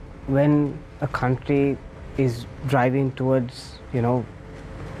 you know, when a country is driving towards, you know,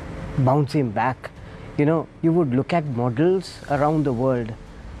 bouncing back, you know, you would look at models around the world,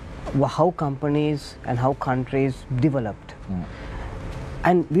 how companies and how countries developed.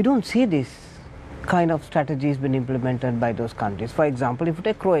 And we don't see this kind of strategies being implemented by those countries. For example, if you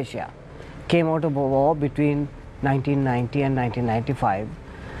take Croatia, came out of a war between 1990 and 1995,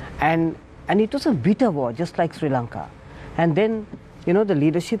 and it was a bitter war, just like Sri Lanka. And then, you know, the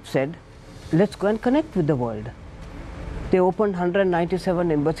leadership said, let's go and connect with the world. They opened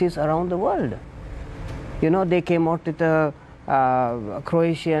 197 embassies around the world. You know, they came out with a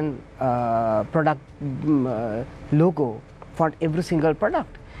Croatian product logo for every single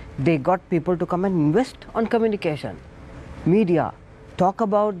product. They got people to come and invest on communication, media, talk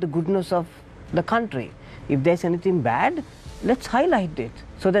about the goodness of the country. If there's anything bad, let's highlight it.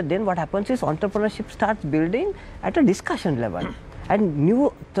 So that then what happens is entrepreneurship starts building at a discussion level. And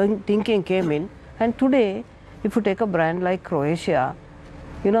new thinking came in. And today, if you take a brand like Croatia,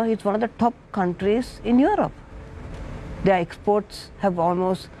 you know, it's one of the top countries in Europe. Their exports have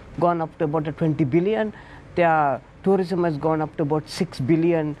almost gone up to about 20 billion. Their tourism has gone up to about 6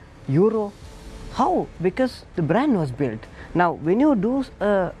 billion euro. How? Because the brand was built. Now, when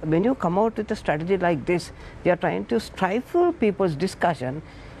you come out with a strategy like this, they are trying to stifle people's discussion.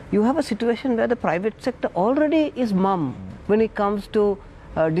 You have a situation where the private sector already is mum when it comes to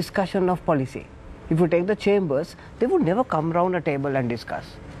discussion of policy. If you take the chambers, they would never come round a table and discuss.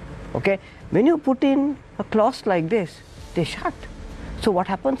 Okay? When you put in a clause like this, they shut. So what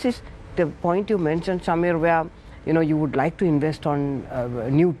happens is, the point you mentioned, Shamir, where you know you would like to invest on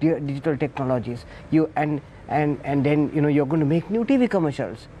new digital technologies, and then you know you're going to make new TV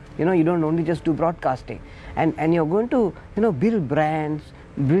commercials. You know, you don't only just do broadcasting, and you're going to, you know, build brands,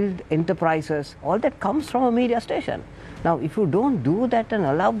 build enterprises. All that comes from a media station. Now, if you don't do that and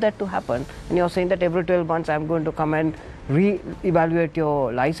allow that to happen, and you're saying that every 12 months I'm going to come and re-evaluate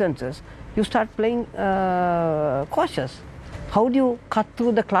your licenses, you start playing cautious. How do you cut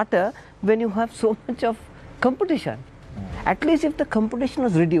through the clutter when you have so much of competition? At least if the competition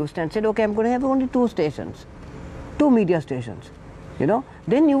was reduced and said, okay, I'm going to have only 2 stations, 2 media stations, you know,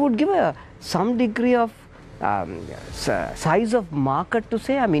 then you would give some degree of size of market to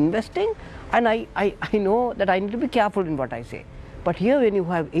say I'm investing, and I know that I need to be careful in what I say. But here when you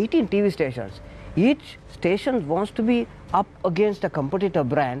have 18 TV stations, each station wants to be up against a competitor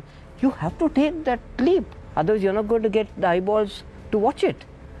brand, you have to take that leap. Otherwise, you're not going to get the eyeballs to watch it.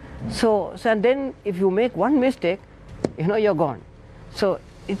 So and then if you make one mistake, you know, you're gone. So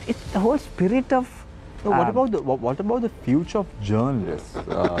it's the whole spirit of. So what about the future of journalists,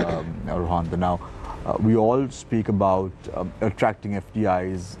 Rohan? Now, we all speak about attracting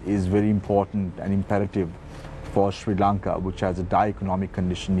FDIs is very important and imperative for Sri Lanka, which has a dire economic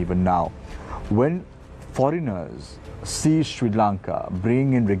condition even now. When foreigners see Sri Lanka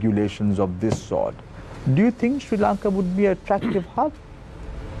bring in regulations of this sort, do you think Sri Lanka would be an attractive hub?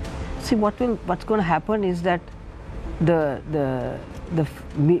 See, what's going to happen is that the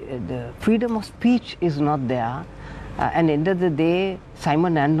freedom of speech is not there. And end of the day,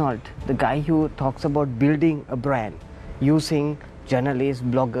 Simon Arnold, the guy who talks about building a brand using journalists,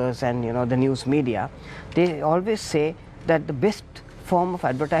 bloggers, and you know the news media, they always say that the best form of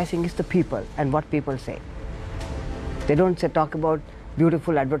advertising is the people and what people say. They don't talk about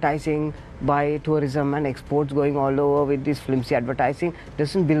beautiful advertising by tourism and exports going all over with this flimsy advertising.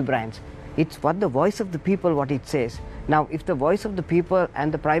 Doesn't build brands. It's what the voice of the people, what it says. Now, if the voice of the people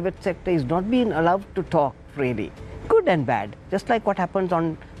and the private sector is not being allowed to talk freely, good and bad, just like what happens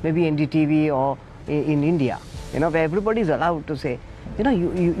on maybe NDTV or in India, you know, where everybody is allowed to say, you know,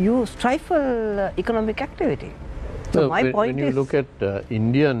 you stifle economic activity. So my point when you look at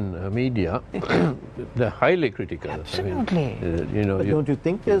Indian media, they're highly critical. Absolutely. I mean, you know, But don't you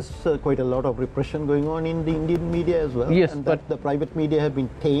think there's quite a lot of repression going on in the Indian media as well? Yes, and but that the private media have been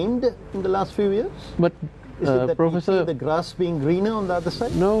tamed in the last few years? But Is it that Professor, we see the grass being greener on the other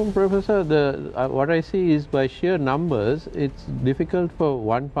side? no, Professor, what I see is by sheer numbers, it's difficult for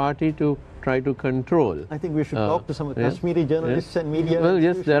one party to try to control. I think we should talk to some of the yes, Kashmiri journalists yes. and media. Well,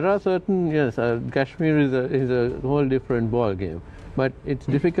 yes, institutions. there are certain, yes, Kashmir is a whole different ball game. but it's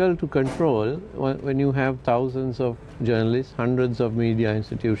difficult to control when you have thousands of journalists, hundreds of media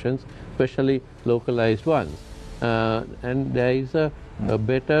institutions, especially localized ones. And there is a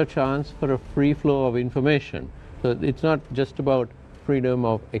better chance for a free flow of information. So it's not just about freedom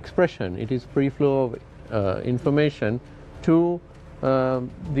of expression, it is free flow of information to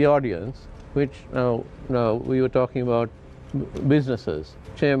the audience, which now we were talking about businesses,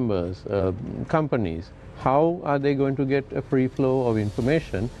 chambers, companies. How are they going to get a free flow of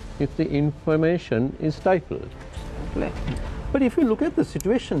information if the information is stifled? But if you look at the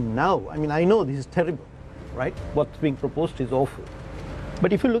situation now, I mean, I know this is terrible, right? What's being proposed is awful.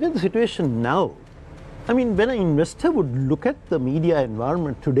 But if you look at the situation now, I mean, when an investor would look at the media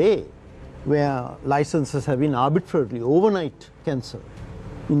environment today, where licenses have been arbitrarily overnight cancelled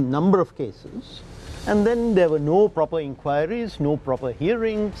in a number of cases, and then there were no proper inquiries, no proper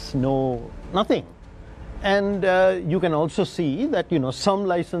hearings, nothing. And you can also see that, you know, some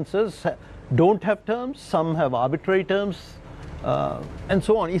licenses don't have terms, some have arbitrary terms, and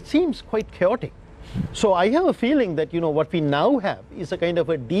so on. It seems quite chaotic. So I have a feeling that, you know, what we now have is a kind of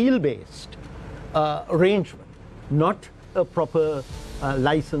a deal-based arrangement, not a proper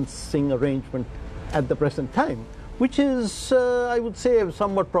licensing arrangement at the present time, which is, I would say,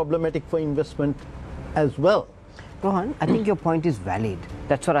 somewhat problematic for investment as well. Rohan, I think your point is valid.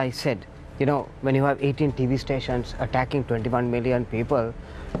 That's what I said. You know, when you have 18 TV stations attacking 21 million people,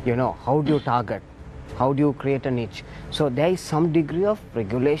 you know, how do you target? How do you create a niche? So there is some degree of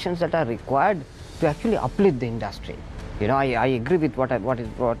regulations that are required to actually uplift the industry. You know, I agree with what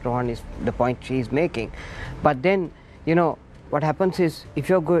Rohan is, the point she is making. But then, you know, what happens is, if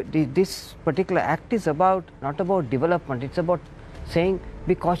you're this particular act is about, not about development, it's about saying,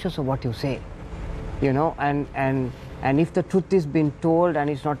 be cautious of what you say. You know, and if the truth is being told and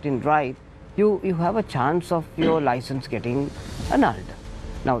it's not in right, you have a chance of your license getting annulled.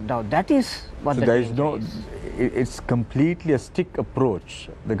 Now that is what the there is no, it's completely a stick approach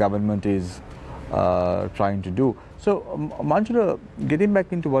the government is trying to do. So Manjula, getting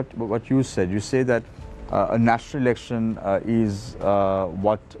back into what you said, you say that a national election is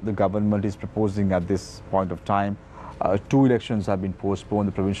what the government is proposing at this point of time. 2 elections have been postponed,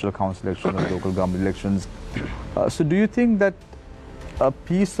 the provincial council election and local government elections. So do you think that a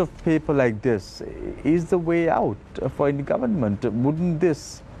piece of paper like this is the way out for any government? Wouldn't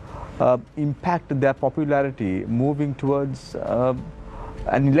this impact their popularity moving towards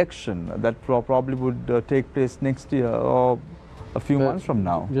an election that probably would take place next year or a few months from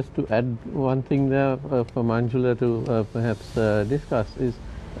now? Just to add one thing there for Manjula to perhaps discuss is,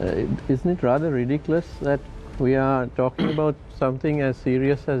 isn't it rather ridiculous that we are talking about something as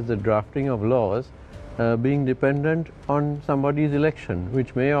serious as the drafting of laws being dependent on somebody's election,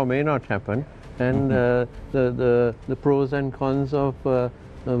 which may or may not happen, and the pros and cons of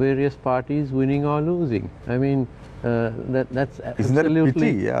various parties winning or losing. I mean, that's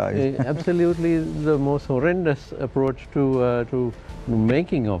absolutely, absolutely the most horrendous approach to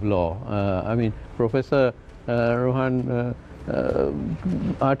making of law. I mean, Professor Rohan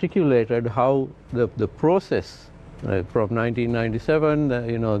articulated how the process from 1997,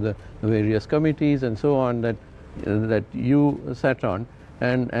 you know, the various committees and so on that you sat on,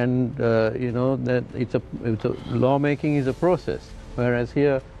 and you know, that it's a lawmaking is a process, whereas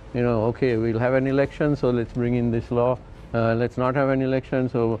here, you know, okay, we'll have an election, so let's bring in this law. Let's not have an election,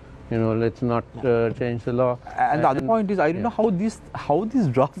 so, you know, let's not change the law. And the other point is, I don't know how these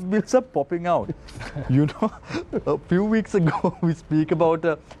draft bills are popping out. You know, a few weeks ago we speak about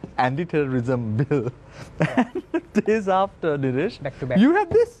an anti-terrorism bill, and days after, Niresh, back to back, you have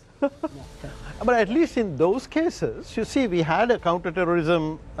this. But at least in those cases, you see, we had a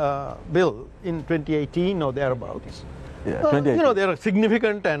counter-terrorism bill in 2018 or thereabouts. Yeah, you know, there are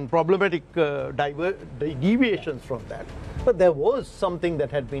significant and problematic deviations from that. But there was something that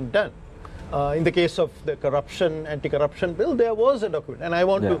had been done. In the case of the anti-corruption bill, there was a document. And I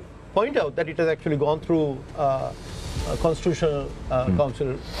want to point out that it has actually gone through Constitutional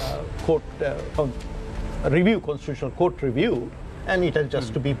Council court review, Constitutional Court review, and it has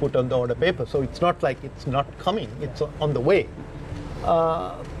just to be put on the order paper. So it's not like it's not coming, it's on the way.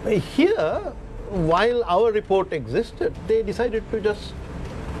 Here, while our report existed, they decided to just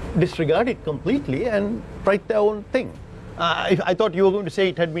disregard it completely and write their own thing. I thought you were going to say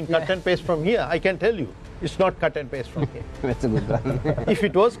it had been cut and paste from here. I can tell you, it's not cut and paste from here. That's a good one. If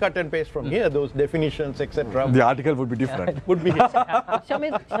it was cut and paste from here, those definitions, etc., the article would be different. would be.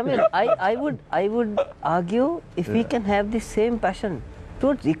 Shamir, I would argue if we can have the same passion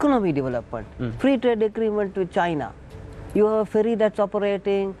towards economy development, free trade agreement with China, you have a ferry that's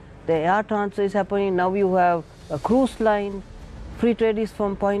operating, the air transfer is happening, now you have a cruise line, free trade is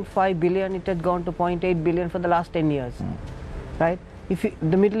from 0.5 billion, it had gone to 0.8 billion for the last 10 years, right? If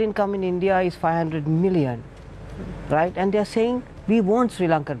the middle income in India is 500 million, right? And they are saying, we want Sri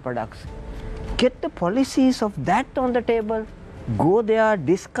Lankan products. Get the policies of that on the table, go there,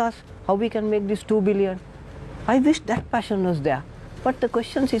 discuss how we can make this 2 billion. I wish that passion was there. But the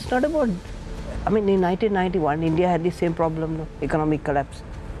question is not about, I mean, in 1991, India had the same problem, no? Economic collapse.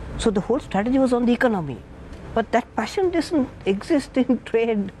 So the whole strategy was on the economy. But that passion doesn't exist in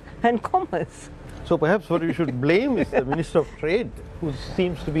trade and commerce. So perhaps what we should blame is the Minister of Trade, who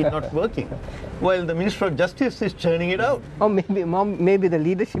seems to be not working, while the Minister of Justice is churning it out. Or maybe the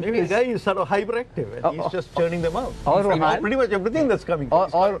leadership Maybe the guy is sort of hyperactive and he's just churning them out. Or Rohan, pretty much everything that's coming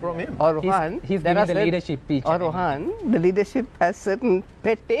from him. Or Rohan, he's giving the leadership speech. Or Rohan, the leadership has certain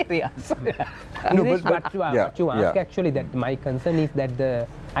pet areas. Nilesh, what you ask actually, that my concern is that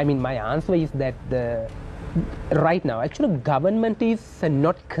my answer is that right now, actually, government is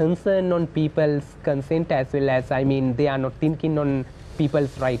not concerned on people's consent as well as, they are not thinking on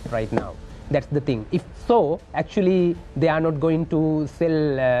people's right now. That's the thing. If so, actually, they are not going to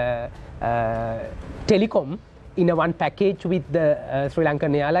sell telecom in a one package with the Sri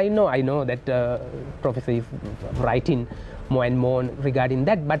Lankan airline. No, I know that Professor is writing more and more regarding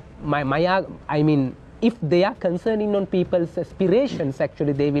that. But if they are concerning on people's aspirations,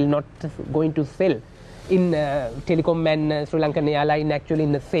 actually, they will not going to sell in telecom and Sri Lankan airline actually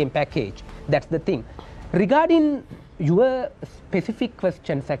in the same package. That's the thing. Regarding your specific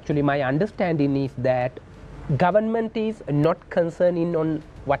questions, actually my understanding is that government is not concerning on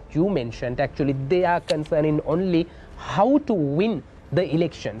what you mentioned. Actually they are concerning only how to win the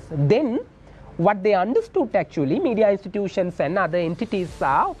elections. Then what they understood, actually media institutions and other entities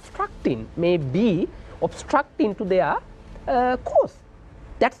are obstructing, maybe obstructing to their course.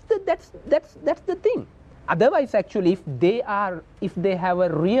 That's the thing. Otherwise, actually, if they have a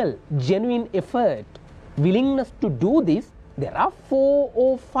real, genuine effort, willingness to do this, there are 4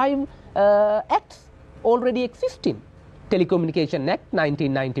 or 5 acts already existing. Telecommunication Act,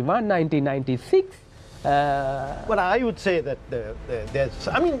 1991, 1996. But I would say that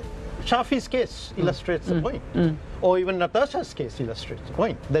Shafi's case illustrates the point, or even Natasha's case illustrates the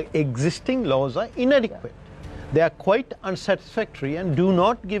point. The existing laws are inadequate. They are quite unsatisfactory and do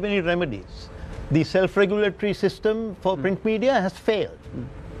not give any remedies. The self-regulatory system for print media has failed.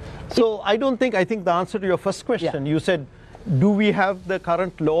 So I think the answer to your first question, you said, do we have the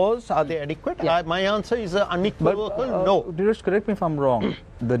current laws? Are they adequate? My answer is unequivocal no. Dheeraj, correct me if I'm wrong.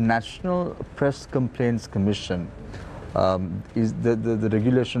 The National Press Complaints Commission, is the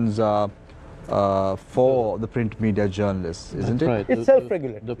regulations are for the print media journalists, isn't it? Right. It's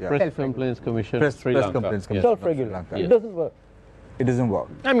self-regulated. The Press Complaints Commission. Press Complaints Commission. Self-regulated. It doesn't work. It doesn't work.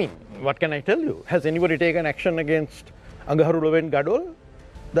 I mean, what can I tell you? Has anybody taken action against Angahuru Gadol?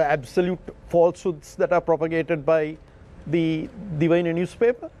 The absolute falsehoods that are propagated by the Divine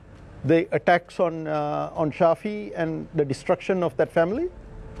newspaper? The attacks on Shafi and the destruction of that family?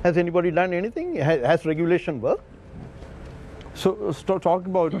 Has anybody done anything? Has regulation worked? So talking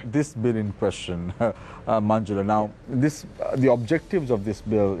about this bill in question, Manjula, now the objectives of this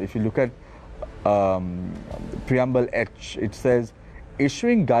bill, if you look at preamble H, it says,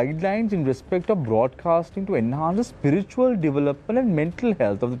 issuing guidelines in respect of broadcasting to enhance the spiritual development and mental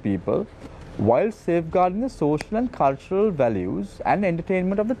health of the people while safeguarding the social and cultural values and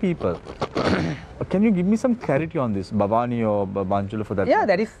entertainment of the people. Can you give me some clarity on this, Bhavani or Manjula, for that? Yeah,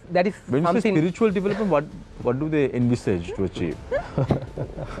 that is when something. you say spiritual development, what do they envisage to achieve?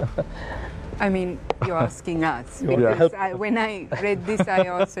 I mean, you're asking us, because when I read this, I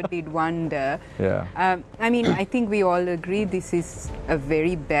also did wonder. Yeah. I think we all agree this is a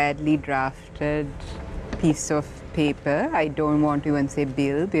very badly drafted piece of paper. I don't want to even say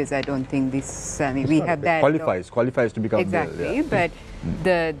bill, because I don't think this, we have that. Qualifies to become exactly, bill. Yeah.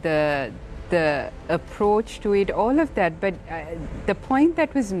 But the approach to it, all of that, but the point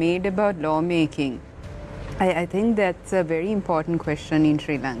that was made about lawmaking, I think that's a very important question in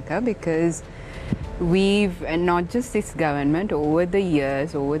Sri Lanka, because we've, and not just this government, over the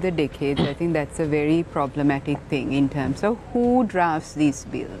years, over the decades, I think that's a very problematic thing in terms of who drafts these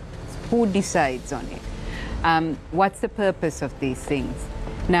bills, who decides on it, what's the purpose of these things.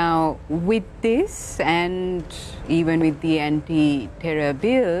 Now, with this and even with the anti-terror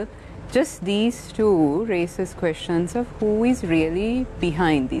bill, just these two raises questions of who is really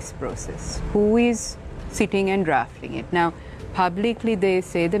behind this process, who is sitting and drafting it. Now, publicly they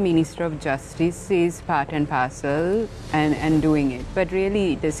say the Minister of Justice is part and parcel and doing it, but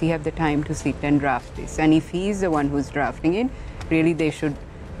really does he have the time to sit and draft this? And if he is the one who's drafting it, really they should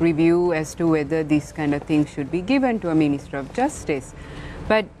review as to whether these kind of things should be given to a Minister of Justice.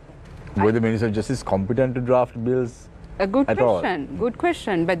 But were the Minister of Justice competent to draft bills? A good at question, all? good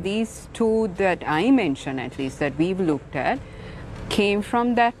question. But these two that I mentioned, at least that we've looked at, came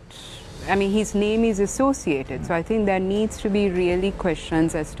from that. I mean, his name is associated. So I think there needs to be really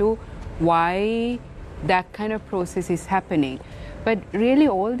questions as to why that kind of process is happening. But really,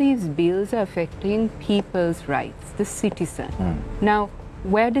 all these bills are affecting people's rights, the citizen. Now,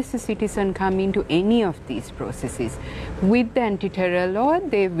 where does the citizen come into any of these processes? With the anti-terror law,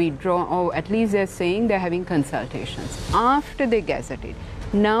 they withdraw, or at least they're saying they're having consultations after they gazette it.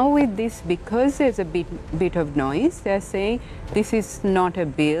 Now with this, because there's a bit of noise, they're saying this is not a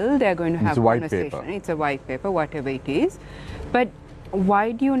bill, they're going to have a white conversation. paper. It's a white paper, whatever it is. But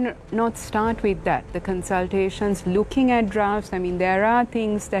why do you not start with that? The consultations, looking at drafts, I mean, there are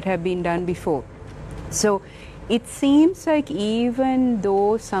things that have been done before. So it seems like even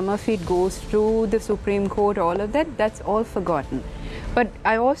though some of it goes to the Supreme Court, all of that, that's all forgotten. But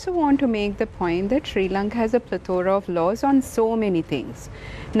I also want to make the point that Sri Lanka has a plethora of laws on so many things.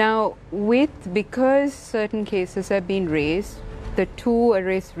 Now, because certain cases have been raised, the two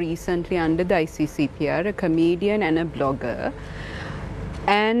arrests recently under the ICCPR, a comedian and a blogger,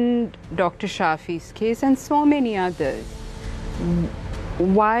 and Dr. Shafi's case and so many others.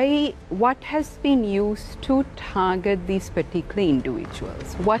 What has been used to target these particular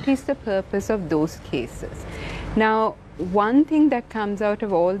individuals? What is the purpose of those cases? Now, one thing that comes out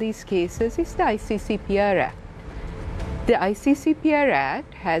of all these cases is the ICCPR Act. The ICCPR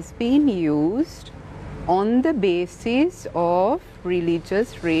Act has been used on the basis of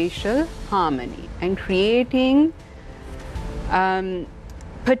religious racial harmony and creating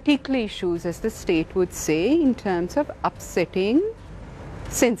particular issues, as the state would say, in terms of upsetting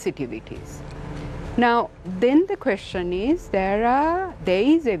sensitivities. Now, then the question is, there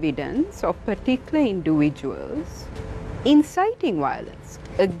is evidence of particular individuals inciting violence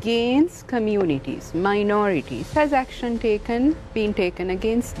against communities, minorities. Has action been taken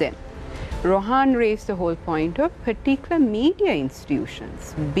against them? Rohan raised the whole point of particular media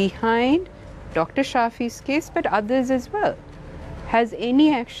institutions behind Dr. Shafi's case, but others as well. Has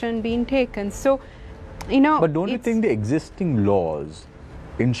any action been taken? So, But don't you think the existing laws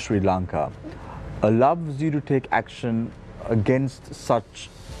in Sri Lanka allows you to take action against such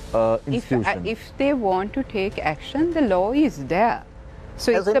institutions? If they want to take action, the law is there.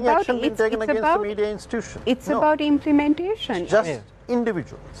 So Has any action been taken against the media institution? It's about implementation. It's just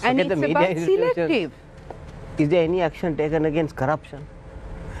individuals. And Okay, the it's media about institutions- selective. Is there any action taken against corruption?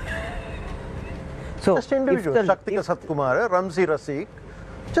 So, Just individuals. if the- Shaktika Satkumara, Ramzi Rasikh,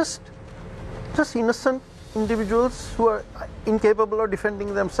 just innocent individuals who are incapable of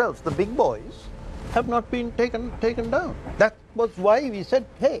defending themselves. The big boys have not been taken down. That was why we said,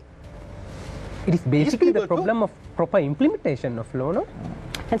 hey, It is basically the people problem of proper implementation of law, no?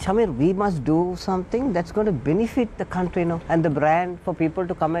 And Shamir, we must do something that's going to benefit the country, and the brand for people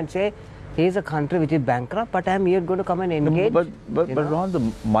to come and say, here's a country which is bankrupt, but I'm here going to come and engage. But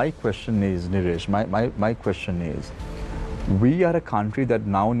Rohan, my question is, Niresh, my question is, we are a country that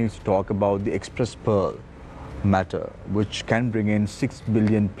now needs to talk about the Express Pearl matter, which can bring in $6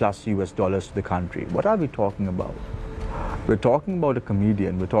 billion plus US dollars to the country. What are we talking about? We're talking about a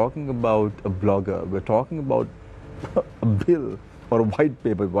comedian, we're talking about a blogger, we're talking about a bill or a white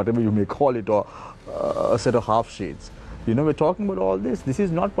paper, whatever you may call it, or a set of half sheets. We're talking about all this. This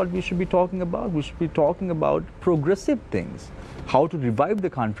is not what we should be talking about. We should be talking about progressive things. How to revive the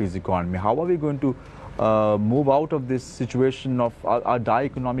country's economy. How are we going to move out of this situation of our dire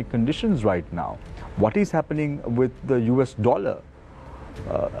economic conditions right now? What is happening with the US dollar?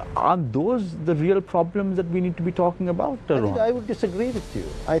 Aren't those the real problems that we need to be talking about, I think Rohan? I would disagree with you.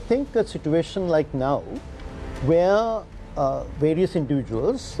 I think a situation like now, where various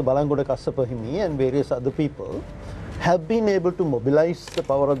individuals, Balangoda Kassapahimi and various other people, have been able to mobilize the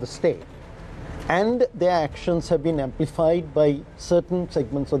power of the state, and their actions have been amplified by certain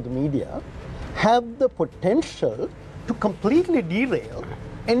segments of the media, have the potential to completely derail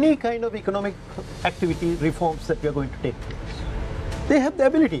any kind of economic activity reforms that we are going to take place. They have the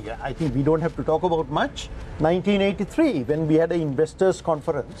ability. I think we don't have to talk about much. 1983, when we had an investors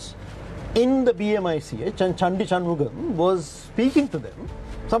conference in the BMICH and Chandi Chanmugam was speaking to them,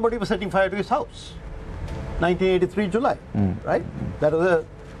 somebody was setting fire to his house. 1983 July, right? That was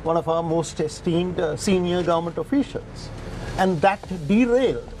one of our most esteemed senior government officials. And that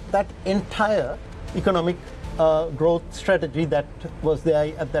derailed that entire economic growth strategy that was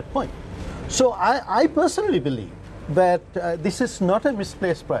there at that point. So I personally believe that this is not a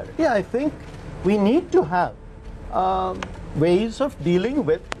misplaced priority. I think we need to have ways of dealing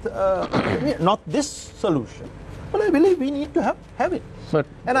with not this solution, but I believe we need to have it. But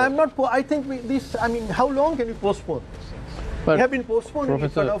and I'm not. I think I mean, how long can you postpone this? But We have been postponing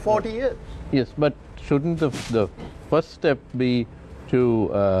it for now 40 years. yes, but shouldn't the first step be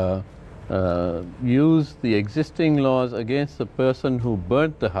to use the existing laws against the person who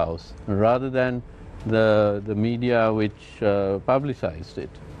burnt the house rather than the media which publicized it?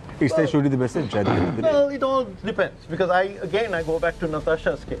 It's actually the message at the end of the day. Well, it all depends, because I go back to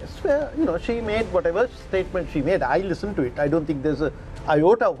Natasha's case, where she made whatever statement she made. I listened to it. I don't think there's a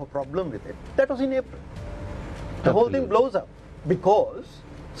iota of a problem with it. That was in April. The whole thing blows up because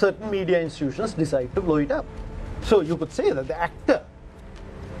certain media institutions decide to blow it up. So you could say that the actor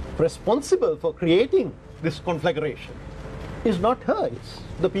responsible for creating this conflagration is not her, it's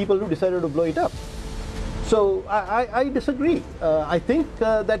the people who decided to blow it up. So I disagree. I think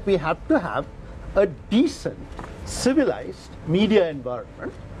that we have to have a decent, civilized media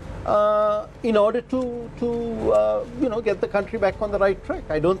environment in order to get the country back on the right track.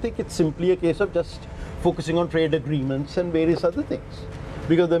 I don't think it's simply a case of just focusing on trade agreements and various other things.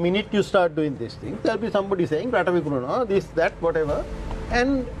 Because the minute you start doing these things, there'll be somebody saying, Ratavikuruna, this, that, whatever,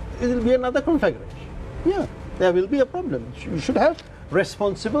 and it will be another conflagration. Yeah, there will be a problem. You should have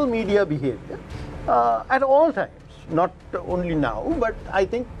responsible media behavior at all times, not only now, but I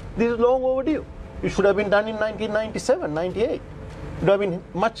think this is long overdue. It should have been done in 1997, 98. It would have been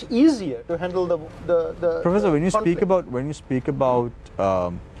much easier to handle the Professor, when you conflict. speak about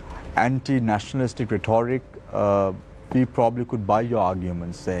anti-nationalistic rhetoric, we probably could buy your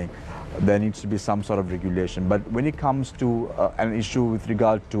arguments saying there needs to be some sort of regulation. But when it comes to an issue with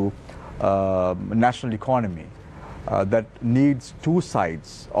regard to national economy, that needs two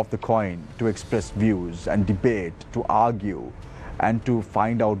sides of the coin to express views and debate, to argue, and to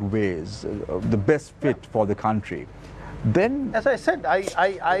find out ways, the best fit for the country, then, as I said,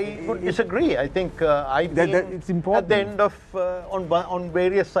 I would disagree. I think it's important. at the end of on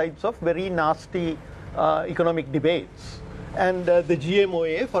various sides of very nasty economic debates, and the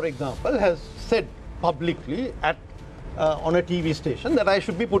GMOA, for example, has said publicly on a TV station that I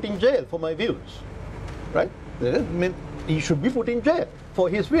should be put in jail for my views, right? He should be put in jail for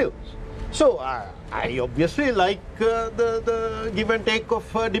his views. So I obviously like the give and take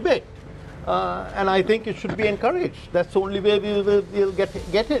of debate. And I think it should be encouraged. That's the only way we'll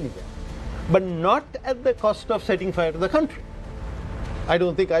get anywhere. But not at the cost of setting fire to the country. I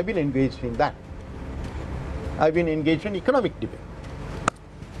don't think I've been engaged in that. I've been engaged in economic debate.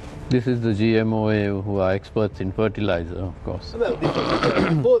 This is the GMOA who are experts in fertilizer, of course. Well, this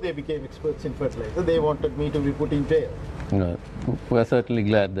was before they became experts in fertilizer. They wanted me to be put in jail. We're certainly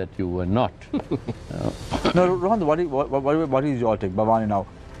glad that you were not. No, Rohan, what is your take? Bhavani, now,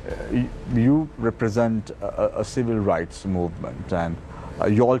 you represent a civil rights movement, and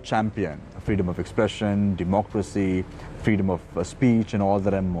you all champion freedom of expression, democracy, freedom of speech, and all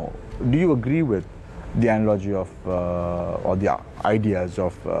that and more. Do you agree with the analogy of or the ideas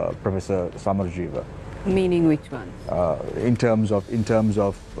of Professor Samarjeeva? Meaning which ones? In terms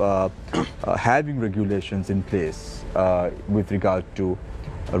of having regulations in place with regard to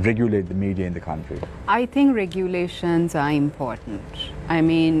regulate the media in the country? I think regulations are important. I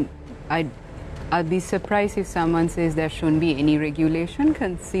mean, I'll be surprised if someone says there shouldn't be any regulation,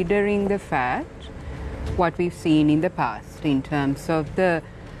 considering the fact what we've seen in the past in terms of the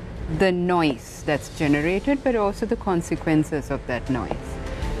noise that's generated, but also the consequences of that noise.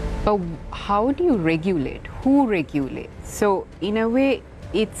 But how do you regulate? Who regulates? So in a way,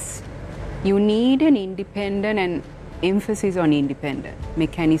 you need an independent, and emphasis on independent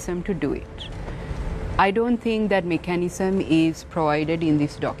mechanism to do it. I don't think that mechanism is provided in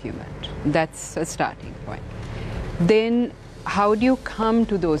this document. That's a starting point. Then how do you come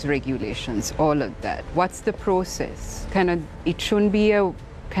to those regulations, all of that? What's the process? It shouldn't be a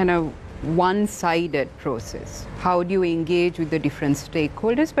kind of one-sided process. How do you engage with the different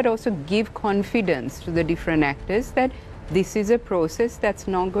stakeholders, but also give confidence to the different actors that this is a process that's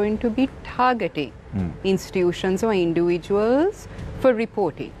not going to be targeting institutions or individuals for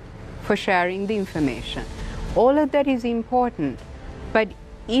reporting, for sharing the information. All of that is important. But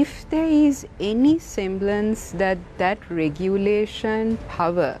if there is any semblance that that regulation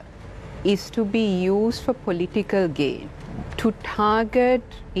power is to be used for political gain, to target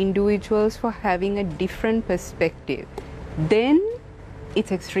individuals for having a different perspective, then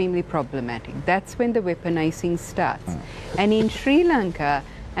it's extremely problematic. That's when the weaponizing starts. And in Sri Lanka,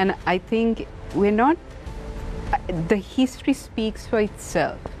 and I think the history speaks for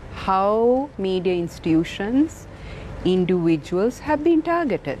itself, how media institutions individuals have been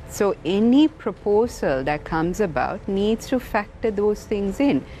targeted. So any proposal that comes about needs to factor those things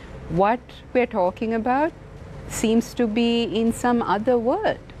in. What we're talking about seems to be in some other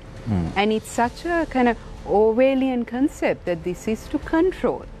world. And it's such a kind of Orwellian concept that this is to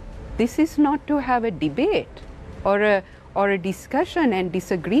control. This is not to have a debate or a discussion and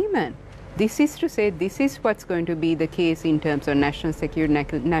disagreement. This is to say this is what's going to be the case in terms of national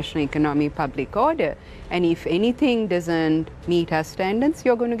security, national economy, public order. And if anything doesn't meet our standards,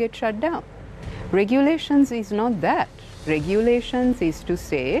 you're going to get shut down. Regulations is not that. Regulations is to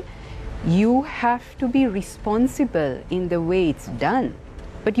say you have to be responsible in the way it's done.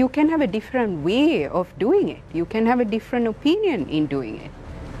 But you can have a different way of doing it. You can have a different opinion in doing it.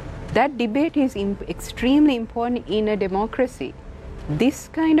 That debate is extremely important in a democracy. This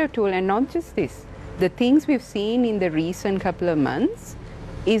kind of tool, and not just this, the things we've seen in the recent couple of months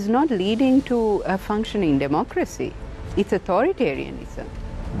is not leading to a functioning democracy. It's authoritarianism.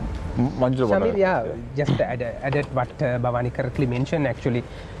 Samir, yeah, just added what Bhavani correctly mentioned actually.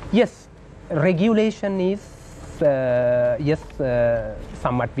 Yes, regulation is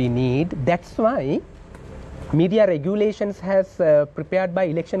somewhat we need. That's why media regulations has prepared by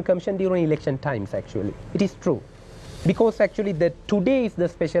Election Commission during election times actually. It is true. Because actually today is the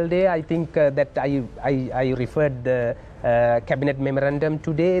special day. I think that I referred the cabinet memorandum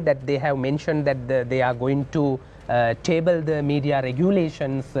today that they have mentioned that they are going to table the media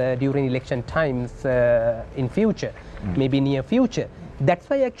regulations during election times in future, maybe near future. That's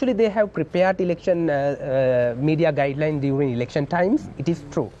why actually they have prepared election media guidelines during election times. It is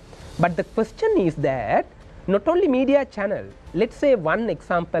true. But the question is that not only media channel, let's say one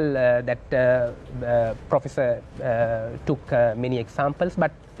example that Professor took many examples,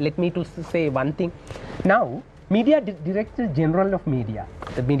 but let me to say one thing. Now, Media Director General of Media,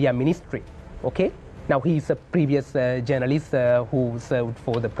 the Media Ministry, okay? Now, he is a previous journalist who served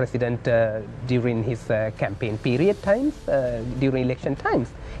for the president during his campaign period times, during election times.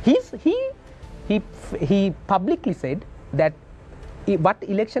 He publicly said that what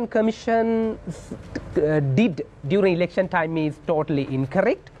Election Commission did during election time is totally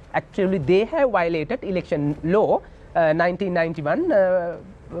incorrect. Actually, they have violated election law, 1991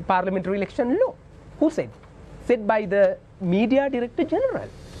 parliamentary election law. Who said? Said by the Media Director General,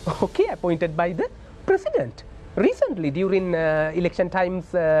 okay, appointed by the President recently during election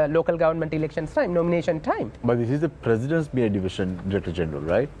times, local government elections time, nomination time. But this is the President's Media Division Director General,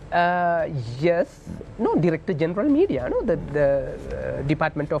 right? Yes. No, Director General Media, no, the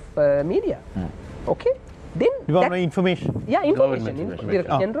Department of Media. Okay. Then you want information? Yeah, information.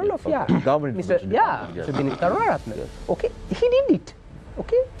 Director General of Government Mr. Subini Karunaratne. Yes. Okay, he did it.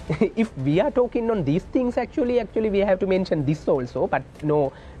 Okay, if we are talking on these things, actually we have to mention this also, but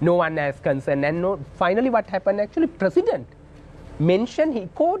no one has concern. And finally, what happened? Actually, President mentioned, he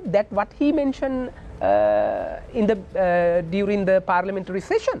quote that what he mentioned in the during the parliamentary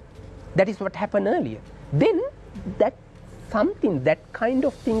session. That is what happened earlier. Then that something, that kind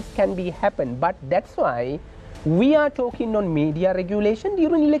of things can be happen, but that's why we are talking on media regulation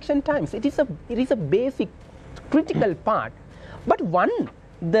during election times. It is a basic critical part. But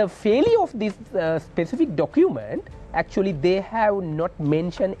the failure of this specific document, actually they have not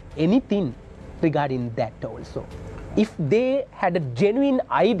mentioned anything regarding that also. If they had a genuine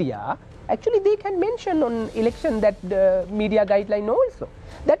idea, actually they can mention on election that media guideline also.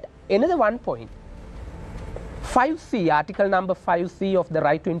 That another one point. 5C, article number 5C of the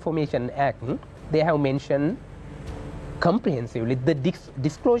Right to Information Act, they have mentioned comprehensively the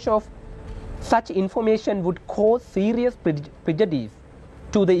disclosure of such information would cause serious prejudice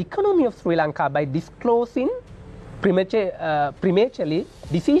to the economy of Sri Lanka by disclosing prematurely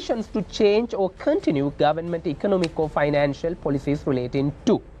decisions to change or continue government economic or financial policies relating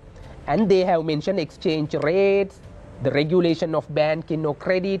to. And they have mentioned exchange rates, the regulation of banking or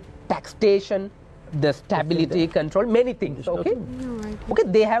credit, taxation, the stability control, many things. Okay, okay.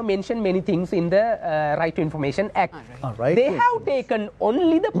 They have mentioned many things in the Right to Information Act. They have taken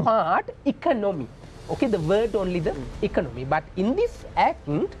only the part economy. Okay, the word only the economy. But in this act,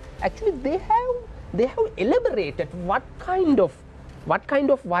 actually they have elaborated what kind of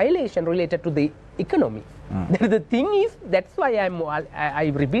violation related to the economy. The thing is, that's why I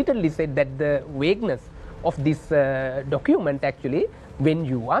repeatedly said that the vagueness of this document actually, when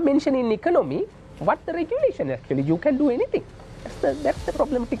you are mentioning economy, what the regulation actually, you can do anything. That's the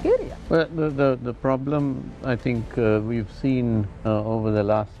problematic area. Well, the problem I think we've seen over the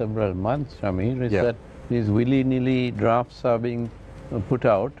last several months, Shamir, is that these willy-nilly drafts are being put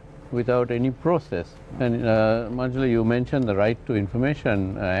out without any process. And Manjula, you mentioned the Right to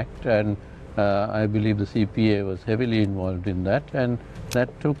Information Act, and I believe the CPA was heavily involved in that, and that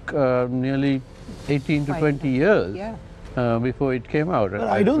took nearly 18 to 20 years before it came out. But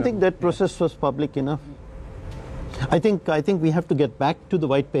I don't think that process was public enough. I think we have to get back to the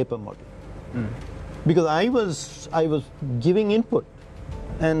white paper model, because I was giving input,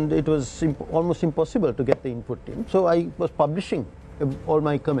 and it was almost impossible to get the input in. So I was publishing all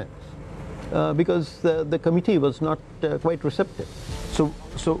my comments because the committee was not quite receptive.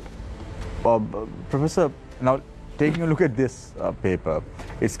 So, Professor, now taking a look at this paper,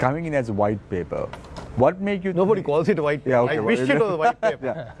 it's coming in as a white paper. What make you? Nobody calls it a white paper. Yeah, okay, I wish it was a white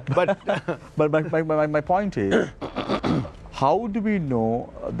paper. But my point is, how do we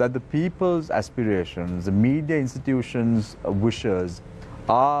know that the people's aspirations, the media institutions' wishes,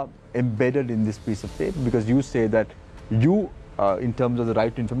 are embedded in this piece of paper? Because you say that you, in terms of the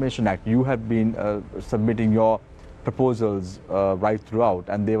Right to Information Act, you have been submitting your proposals right throughout,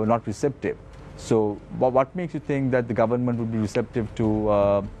 and they were not receptive. So, what makes you think that the government would be receptive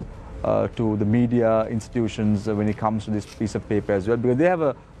to the media institutions when it comes to this piece of paper as well? Because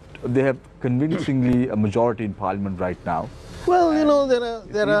they have convincingly a majority in Parliament right now. Well, you know,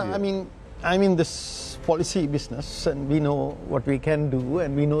 there are. I mean, I'm in this policy business, and we know what we can do,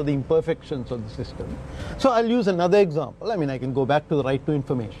 and we know the imperfections of the system. So I'll use another example. I mean, I can go back to the Right to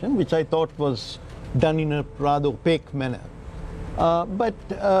Information, which I thought was done in a rather opaque manner.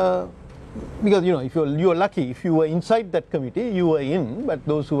 Because, you know, if you're lucky, if you were inside that committee, you were in, but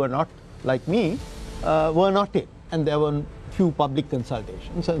those who were not, like me, were not in, and there were few public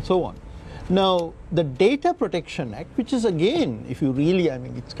consultations and so on. Now, the Data Protection Act, which is again, if you really, I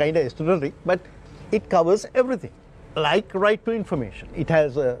mean, it's kind of esoteric, but it covers everything, like right to information. It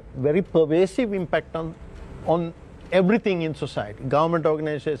has a very pervasive impact on everything in society, government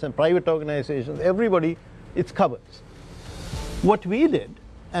organizations, private organizations, everybody, it covers. What we did,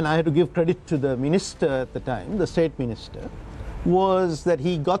 and I had to give credit to the minister at the time, the state minister, was that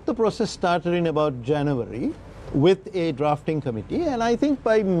he got the process started in about January with a drafting committee, and I think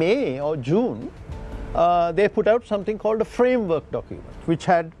by May or June, they put out something called a framework document, which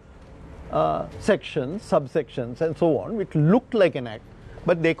had sections, subsections, and so on, which looked like an act,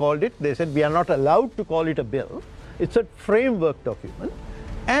 but they said, we are not allowed to call it a bill. It's a framework document,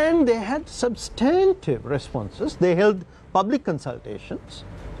 and they had substantive responses. They held public consultations.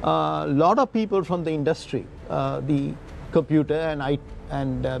 A lot of people from the industry, the computer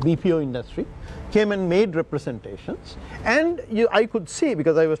and BPO industry, came and made representations. And I could see,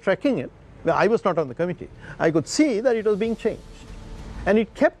 because I was tracking it, well, I was not on the committee, I could see that it was being changed. And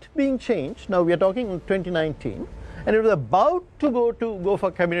it kept being changed. Now we are talking in 2019, and it was about to go for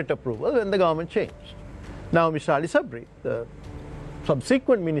cabinet approval when the government changed. Now Mr. Ali Sabri, the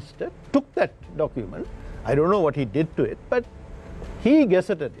subsequent minister, took that document. I don't know what he did to it, but he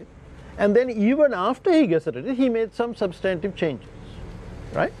gazetted it. And then even after he gazetted it, he made some substantive changes,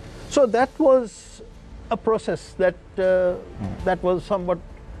 right? So that was a process that was somewhat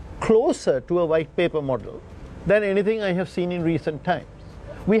closer to a white paper model than anything I have seen in recent times.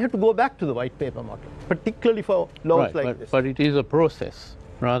 We have to go back to the white paper model, particularly for laws like this. But it is a process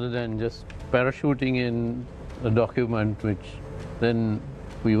rather than just parachuting in a document which then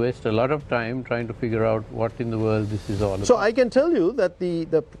we waste a lot of time trying to figure out what in the world this is all about. So I can tell you that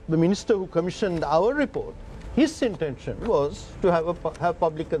the minister who commissioned our report, his intention was to have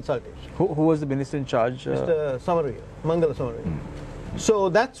public consultation. Who was the minister in charge? Mr. Samaria, Mangala Samaria. So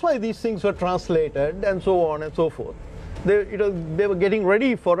that's why these things were translated and so on and so forth. They were getting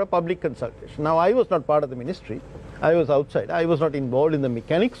ready for a public consultation. Now I was not part of the ministry. I was outside. I was not involved in the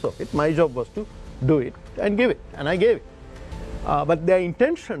mechanics of it. My job was to do it and give it, and I gave it. But their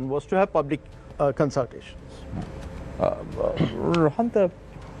intention was to have public consultations. Rohan,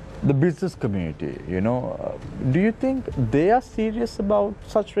 the business community, you know, do you think they are serious about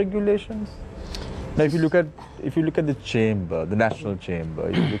such regulations? Now, if you look at the chamber, the national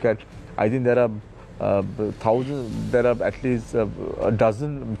chamber, you look at, I think there are thousands, there are at least a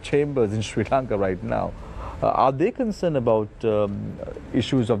dozen chambers in Sri Lanka right now. Are they concerned about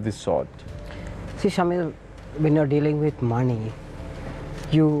issues of this sort? See, Shamil, when you're dealing with money,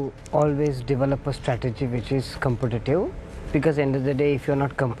 you always develop a strategy which is competitive, because at the end of the day, if you're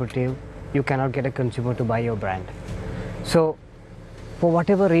not competitive, you cannot get a consumer to buy your brand. So, for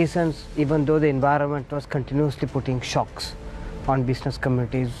whatever reasons, even though the environment was continuously putting shocks on business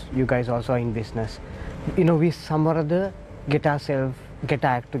communities, you guys also are in business, you know, we somehow or other get our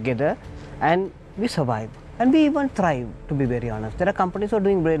act together, and we survive. And we even thrive, to be very honest. There are companies who are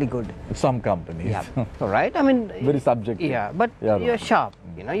doing really good. Some companies. Yeah. Right? I mean, very subjective. Yeah, but you're sharp.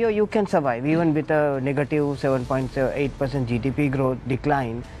 You know, you can survive even with a negative 7.8% GDP growth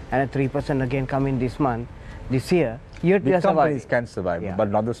decline. and a 3% again coming this year, yet we Big are companies surviving. can survive, Yeah. but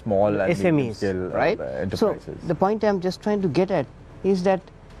not the small and SMEs, medium-scale right? enterprises. So the point I'm just trying to get at is that,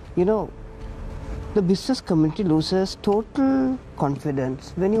 you know, the business community loses total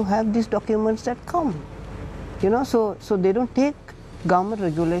confidence when you have these documents that come. You know, so they don't take government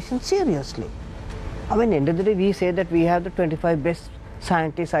regulation seriously. I mean, end of the day, we say that we have the 25 best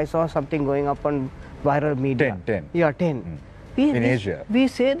scientists. I saw something going up on viral media. 10. Yeah, 10. In Asia. We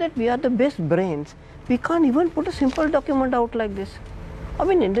say that we are the best brains. We can't even put a simple document out like this. I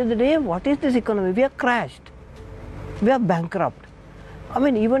mean, end of the day, what is this economy? We are crashed. We are bankrupt. I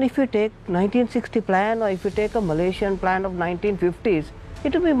mean, even if you take 1960 plan or if you take a Malaysian plan of 1950s,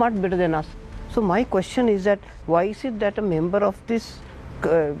 it will be much better than us. So my question is that why is it that a member of this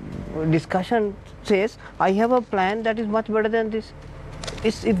discussion says, I have a plan that is much better than this?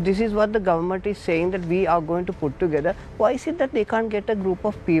 If this is what the government is saying that we are going to put together, why is it that they can't get a group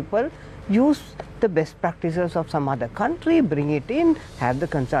of people, use the best practices of some other country, bring it in, have the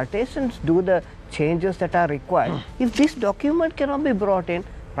consultations, do the changes that are required? If this document cannot be brought in,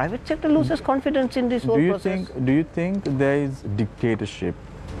 private sector loses confidence in this whole process. Do you think there is dictatorship,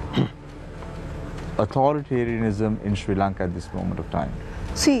 authoritarianism in Sri Lanka at this moment of time?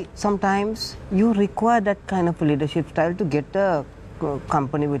 See, sometimes you require that kind of leadership style to get a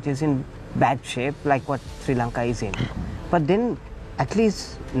company which is in bad shape, like what Sri Lanka is in. But then, at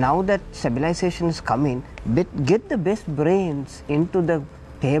least now that stabilization is coming, get the best brains into the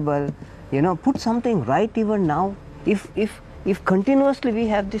table, you know, put something right even now. If continuously we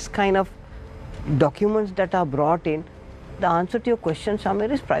have this kind of documents that are brought in, the answer to your question, Samir,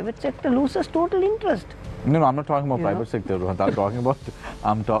 is private sector loses total interest. No, I'm not talking about private sector, Rohit.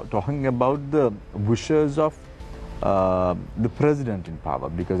 I'm talking about the wishes of the president in power,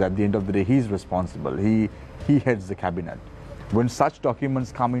 because at the end of the day, he's responsible. He heads the cabinet. When such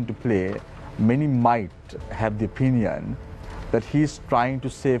documents come into play, many might have the opinion that he's trying to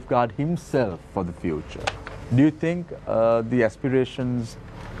safeguard himself for the future. Do you think the aspirations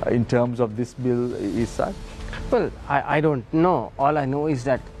in terms of this bill is such? Well, I don't know. All I know is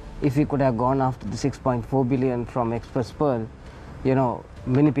that if we could have gone after the 6.4 billion from Express Pearl, you know,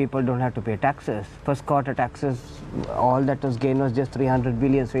 many people don't have to pay taxes. First quarter taxes, all that was gained was just 300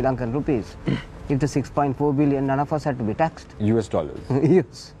 billion Sri Lankan rupees. If the 6.4 billion, none of us had to be taxed. US dollars.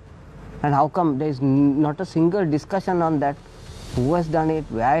 Yes. And how come there is not a single discussion on that? Who has done it?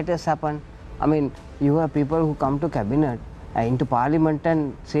 Where it has happened? I mean, you have people who come to cabinet, into parliament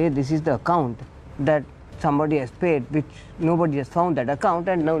and say this is the account that somebody has paid, which nobody has found that account,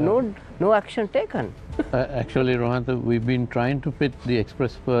 and no action taken. Actually, Rohantha, we've been trying to fit the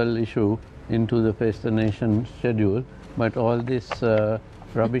Express Pearl issue into the Face the Nation schedule, but all this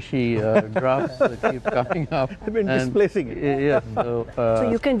rubbishy drafts keep coming up. I've been displacing it. Yes. So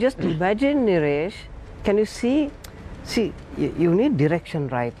you can just imagine, Niresh, can you see, you need direction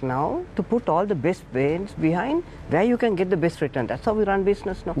right now to put all the best brains behind where you can get the best return. That's how we run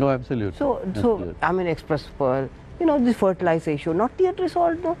business now. No, absolutely. So I mean, Express Pearl, you know, the fertilizer issue, not yet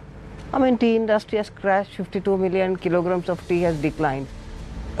resolved, no. I mean, tea industry has crashed, 52 million kilograms of tea has declined.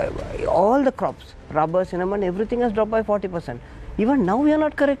 All the crops, rubber, cinnamon, everything has dropped by 40%. Even now we are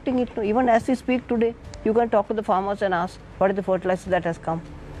not correcting it. No. Even as we speak today, you can talk to the farmers and ask, what is the fertilizer that has come?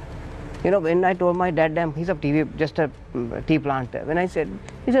 You know, when I told my dad, he's a just a tea planter. When I said,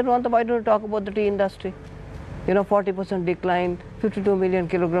 he said, Rohantha, why don't you talk about the tea industry? You know, 40% decline, 52 million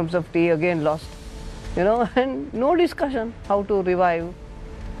kilograms of tea again lost. You know, and no discussion how to revive.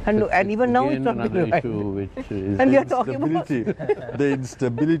 And even now it's not been revived. And we are talking about the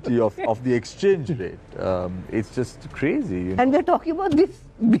instability of the exchange rate. It's just crazy. You know? And we are talking about this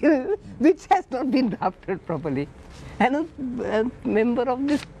bill which has not been drafted properly. And a member of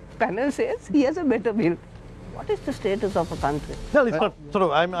this panel says he has a better bill. What is the status of a country? No, it's not sort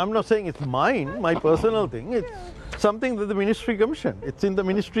of, I'm not saying it's mine, my personal thing. It's something that the ministry commissioned. It's in the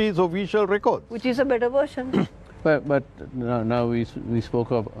ministry's official record. Which is a better version. But now we spoke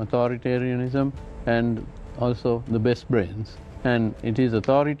of authoritarianism and also the best brains. And it is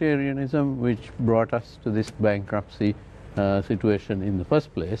authoritarianism which brought us to this bankruptcy situation in the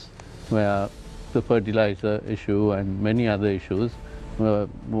first place, where the fertilizer issue and many other issues were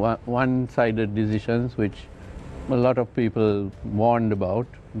one-sided decisions which a lot of people warned about,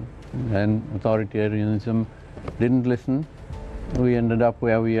 and authoritarianism didn't listen. We ended up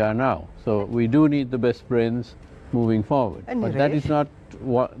where we are now. So we do need the best brains moving forward. And but that is not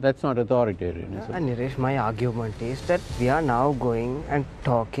that's not authoritarianism. And Niresh, my argument is that we are now going and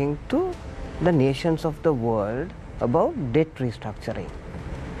talking to the nations of the world about debt restructuring.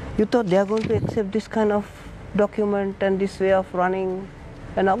 You thought they are going to accept this kind of document and this way of running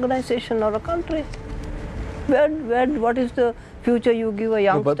an organization or a country. What is the future you give a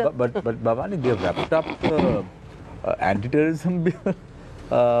youngster? But Bhavani, they have wrapped up anti-terrorism bill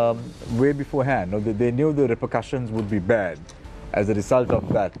way beforehand. No, they knew the repercussions would be bad. As a result of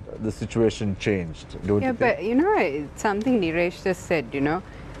that, the situation changed. Don't you think? But it's something Niresh just said.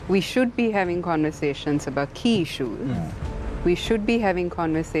 We should be having conversations about key issues. We should be having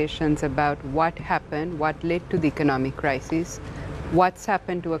conversations about what happened, what led to the economic crisis, what's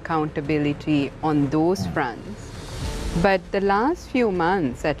happened to accountability on those fronts. But the last few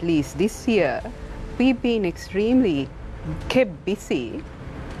months, at least this year, we've been extremely kept busy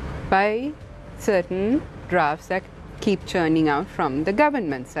by certain drafts that keep churning out from the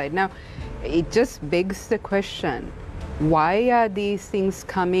government side. Now, it just begs the question, why are these things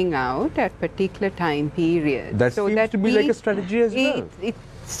coming out at particular time periods? That seems to be like a strategy as well. It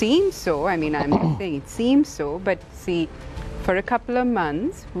seems so. I mean, I'm not saying it seems so, but see, for a couple of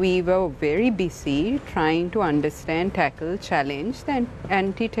months, we were very busy trying to understand, tackle, challenge the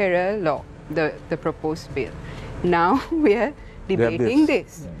anti-terror law, the proposed bill. Now we are debating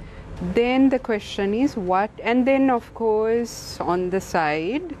this. Then the question is what, and then of course on the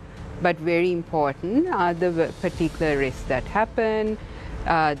side, but very important, are the particular risks that happen.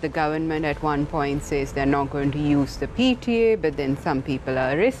 The government at one point says they're not going to use the PTA, but then some people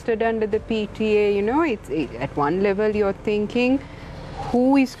are arrested under the PTA. At one level you're thinking,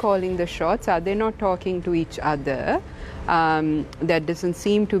 who is calling the shots? Are they not talking to each other? That doesn't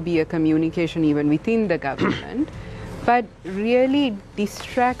seem to be a communication even within the government. But really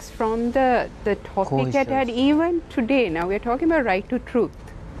distracts from the topic at hand even today. Now we're talking about right to truth.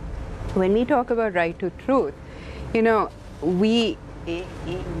 When we talk about right to truth,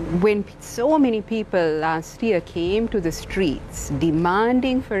 when so many people last year came to the streets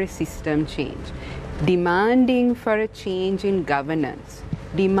demanding for a system change, demanding for a change in governance,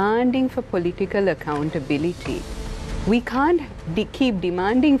 demanding for political accountability, we can't keep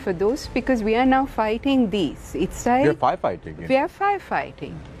demanding for those because we are now fighting these. It's like we are firefighting. We are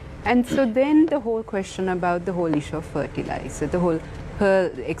firefighting. And so then the whole question about the whole issue of fertilizer, the whole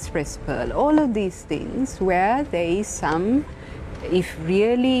express pearl, all of these things where there is some, if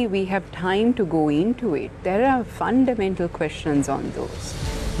really we have time to go into it, there are fundamental questions on those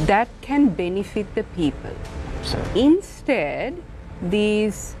that can benefit the people. Sure. Instead,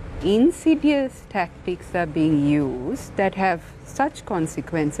 these insidious tactics are being used that have such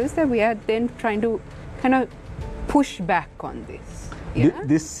consequences that we are then trying to kind of push back on this. Yeah?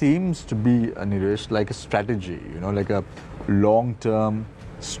 This seems to be, Niresh, like a strategy, like a long-term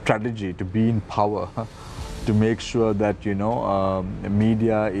strategy to be in power, to make sure that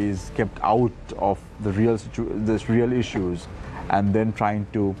media is kept out of the real issues, and then trying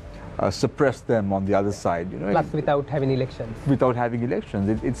to suppress them on the other side. Plus, without having elections. Without having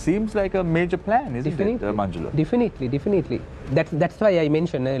elections, it seems like a major plan, isn't it, Manjula? Definitely. That's why I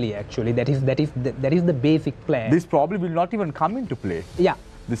mentioned earlier. Actually, that is the basic plan. This probably will not even come into play. Yeah.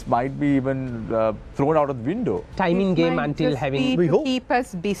 This might be even thrown out of the window. Timing game until having. We hope. Keep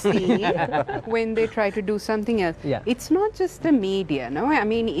us busy when they try to do something else. Yeah. It's not just the media, no. I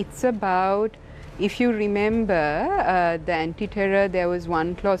mean, it's about. If you remember the anti-terror, there was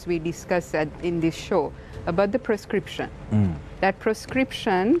one clause we discussed in this show about the prescription. That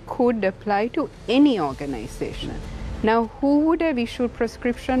prescription could apply to any organization. Now, who would have issued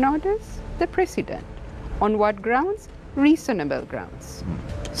prescription orders? The president. On what grounds? Reasonable grounds.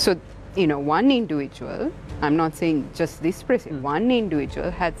 So, one individual, I'm not saying just this president, one individual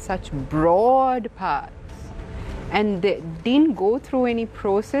had such broad parts and they didn't go through any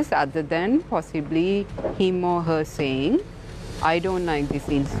process other than possibly him or her saying, I don't like this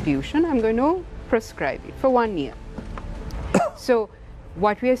institution, I'm going to prescribe it for 1 year. So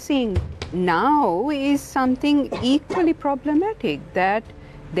what we are seeing now is something equally problematic, that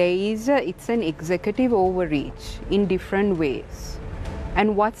it's an executive overreach in different ways.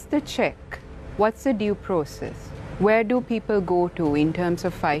 And what's the check? What's the due process? Where do people go to in terms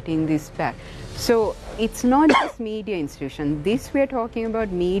of fighting this back? So it's not just media institution. This we're talking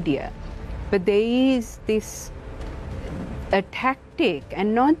about media, but there is a tactic,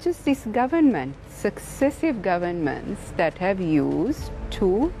 and not just this government, successive governments that have used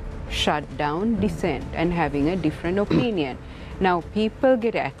to shut down dissent and having a different opinion. Now people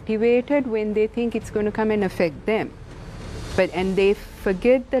get activated when they think it's going to come and affect them, and they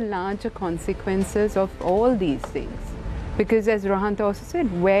forget the larger consequences of all these things. Because as Rohantha also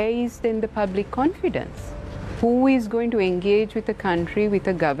said, where is then the public confidence? Who is going to engage with a country, with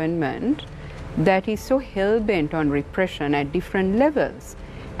a government that is so hell-bent on repression at different levels?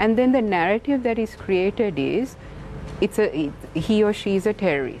 And then the narrative that is created is, he or she is a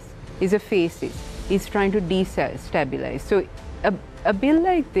terrorist, is a fascist, is trying to destabilize. So a bill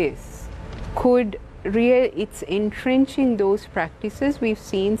like this it's entrenching those practices we've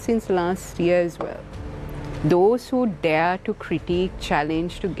seen since last year as well. Those who dare to critique,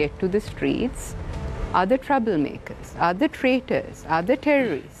 challenge, to get to the streets are the troublemakers, are the traitors, are the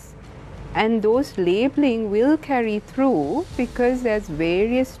terrorists. And those labeling will carry through because there's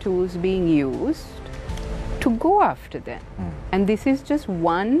various tools being used to go after them. And this is just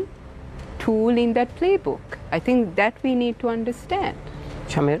one tool in that playbook. I think that we need to understand.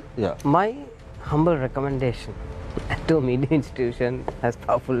 Shamir, Yeah. my humble recommendation to a media institution as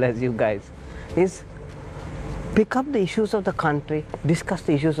powerful as you guys is pick up the issues of the country, discuss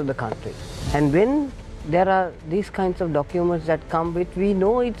the issues of the country. And when there are these kinds of documents that come with, we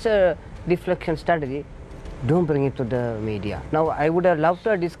know it's a deflection strategy, don't bring it to the media. Now, I would have loved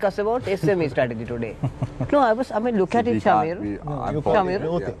to discuss about SME strategy today. Look at it, Shamir.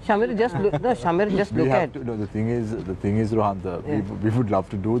 Shamir, just look at it. No, the thing is, Rohanta, we would love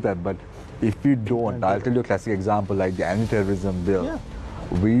to do that, but if we don't, I'll tell you a classic example like the anti-terrorism bill. Yeah.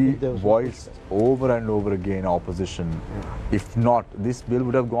 We voiced over and over again opposition. If not, this bill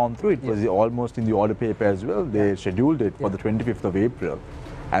would have gone through. It was almost in the order paper as well. They scheduled it for the 25th of April.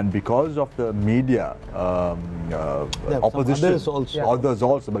 And because of the media, opposition, others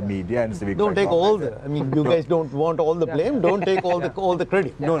also, but media and civic Don't take all the, I mean, you guys don't want all the blame, don't take all the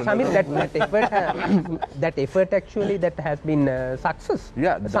credit. Shamir, that effort actually that has been success.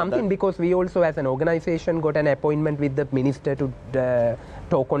 Yeah, Because we also as an organization got an appointment with the minister to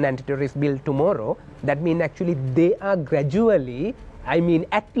talk on anti-terrorist bill tomorrow. That means actually they are gradually,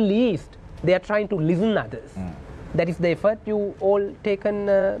 at least they are trying to listen others. That is the effort you all taken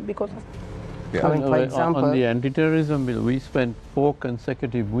because of. Yeah. for example, on the anti-terrorism bill, we spent 4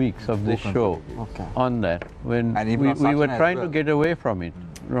 consecutive weeks of this show on that. When we were trying to get away from it,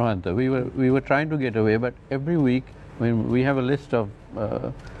 Rohanta, we were trying to get away, but every week when we have a list of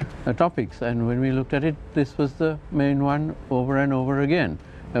topics, and when we looked at it, this was the main one over and over again.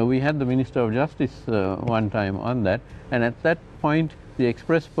 We had the Minister of Justice one time on that, and at that point, the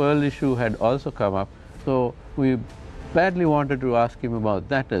Express Pearl issue had also come up. So we badly wanted to ask him about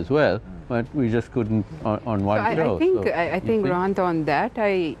that as well, but we just couldn't on one show. I think, Rohanta, on that,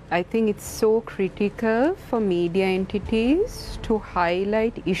 I think it's so critical for media entities to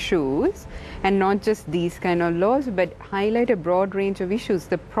highlight issues, and not just these kind of laws, but highlight a broad range of issues.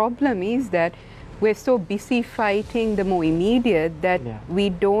 The problem is that we're so busy fighting the more immediate that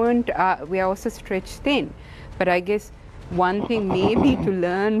we are also stretched thin. But I guess one thing maybe to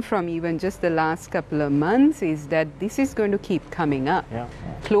learn from even just the last couple of months is that this is going to keep coming up.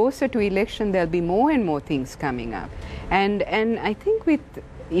 Closer to election, there'll be more and more things coming up. And I think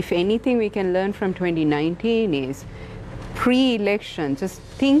if anything we can learn from 2019 is pre-election, just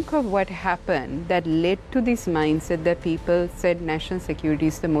think of what happened that led to this mindset that people said national security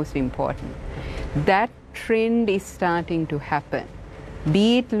is the most important. That trend is starting to happen.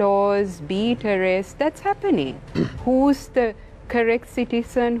 Be it laws, be it arrests, that's happening. Who's the correct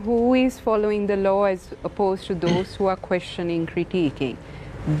citizen? Who is following the law as opposed to those who are questioning, critiquing?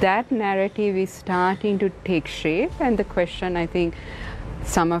 That narrative is starting to take shape, and the question I think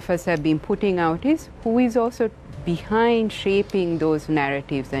some of us have been putting out is who is also behind shaping those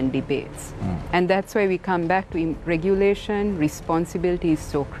narratives and debates. And that's why we come back to regulation. Responsibility is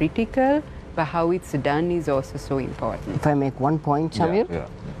so critical, but how it's done is also so important. If I make one point, Shamir,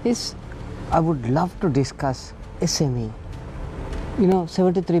 is I would love to discuss SME.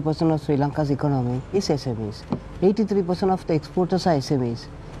 73% of Sri Lanka's economy is SMEs. 83% of the exporters are SMEs.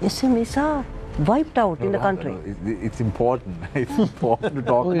 SMEs are wiped out in the country. It's important. It's important to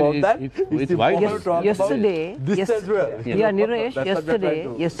talk about that. It's vital. Yesterday, this as well. Niresh,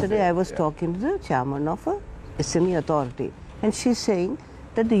 yesterday I was talking to the chairman of a SME authority, and she's saying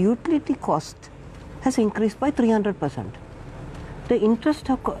that the utility cost has increased by 300%. The interest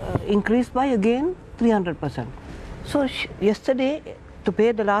have increased by again 300%. So yesterday, to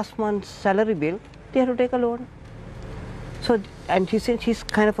pay the last month's salary bill, they have to take a loan. So, and she said she's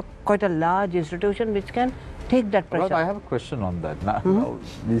kind of quite a large institution which can take that pressure. Well, I have a question on that. Now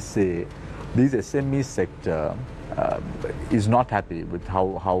we say this SME sector is not happy with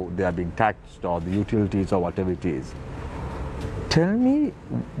how they are being taxed, or the utilities, or whatever it is. Tell me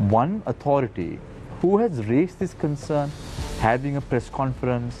one authority who has raised this concern, having a press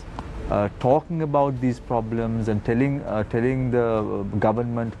conference, talking about these problems and telling the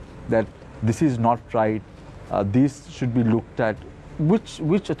government that this is not right, this should be looked at.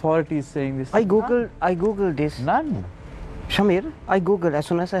 Which authority is saying this? I googled this. None. Shamir, I googled as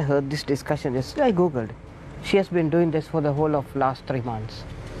soon as I heard this discussion yesterday. I googled she has been doing this for the whole of last 3 months.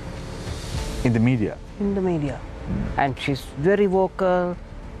 In the media? In the media. And she's very vocal,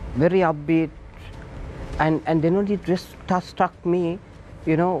 very upbeat, and then only it just struck me,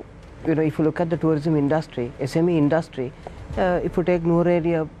 if you look at the tourism industry, SME industry, if you take Noor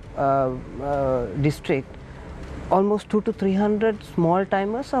area district, almost 200 to 300 small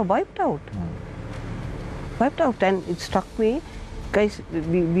timers are wiped out. Wiped out, and it struck me, guys,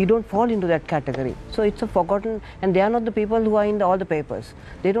 we don't fall into that category. So it's a forgotten, and they are not the people who are in all the papers.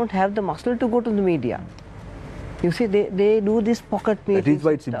 They don't have the muscle to go to the media. You see, they do this pocket meetings. That is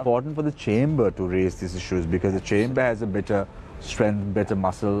why it's important for the chamber to raise these issues, because the chamber has a better strength, better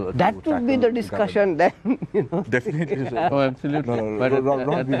muscle. That would be the discussion then, Definitely. Oh, absolutely. No, but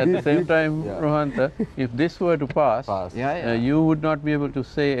at the same time, Rohantha, if this were to pass, you would not be able to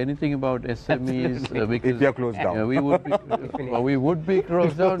say anything about SMEs because if you are closed down. we would be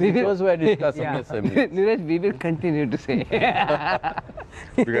closed down because we are discussing SMEs. Neeraj, we will continue to say.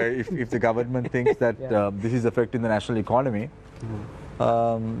 Because if the government thinks that this is affecting the national economy,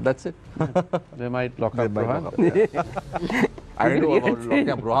 that's it. They might lock up Rohantha. I don't know about locking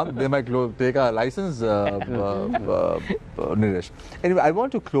up Rohan. They might take a license, Nilesh. Anyway, I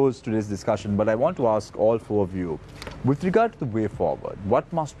want to close today's discussion, but I want to ask all four of you, with regard to the way forward,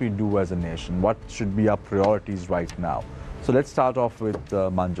 what must we do as a nation? What should be our priorities right now? So let's start off with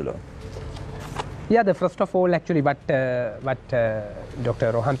Manjula. Yeah, first of all, actually, what Dr.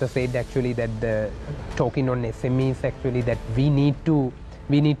 Rohantha said, actually, that talking on SMEs, actually, that we need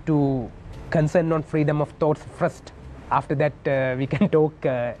to concern on freedom of thoughts first. After that, we can talk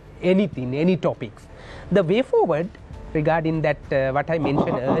anything, any topics. The way forward regarding that, what I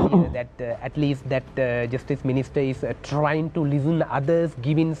mentioned earlier, that at least that Justice Minister is trying to listen to others,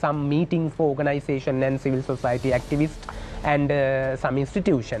 giving some meetings for organization and civil society activists and some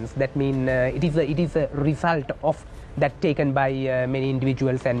institutions. That means it is a result of that taken by many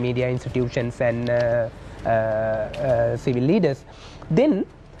individuals and media institutions and civil leaders. Then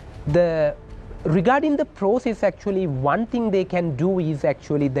regarding the process, actually, one thing they can do is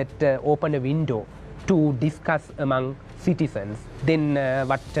actually that open a window to discuss among citizens. Then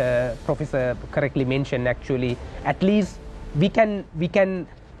what Professor correctly mentioned, actually, at least we can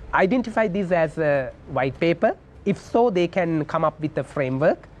identify this as a white paper. If so, they can come up with a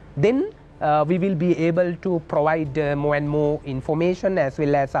framework. Then we will be able to provide more and more information as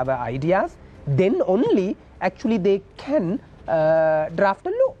well as our ideas. Then only actually they can draft a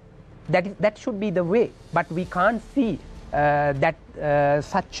law. That should be the way. But we can't see that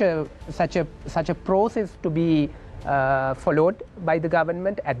such a process to be followed by the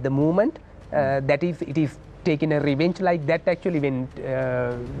government at the moment. That is, it is taking a revenge like that. Actually, when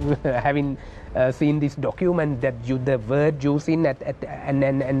having seen this document, that the word using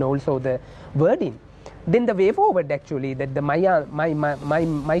and also the wording, then the way forward, actually, that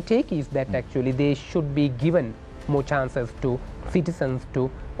my take is that actually they should be given more chances to citizens to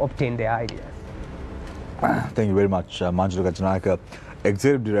obtain their ideas. Thank you very much, Manjula Gajjanayaka,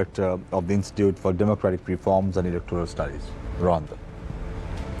 Executive Director of the Institute for Democratic Reforms and Electoral Studies. Rohantha.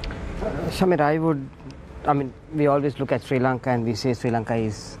 Samir, we always look at Sri Lanka and we say Sri Lanka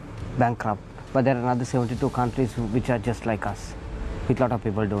is bankrupt, but there are another 72 countries which are just like us, which a lot of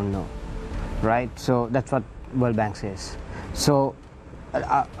people don't know, right? So that's what World Bank says. So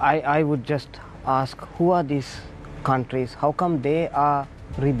I would just ask, who are these countries? How come they are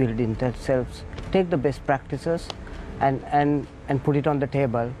rebuilding themselves? Take the best practices and put it on the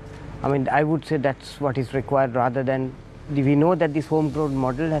table. I would say that's what is required, rather than, we know that this homegrown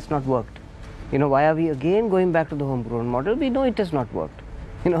model has not worked. Why are we again going back to the homegrown model? We know it has not worked.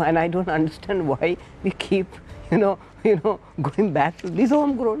 And I don't understand why we keep, going back to this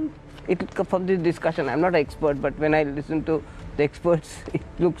homegrown. From this discussion, I'm not an expert, but when I listen to the experts, it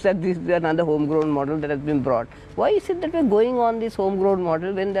looks at this another homegrown model that has been brought. Why is it that we're going on this homegrown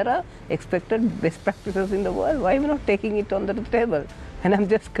model when there are expected best practices in the world? Why are we not taking it on the table? And I'm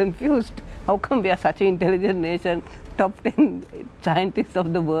just confused. How come we are such an intelligent nation, top 10 scientists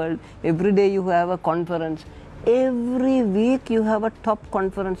of the world? Every day you have a conference. Every week you have a top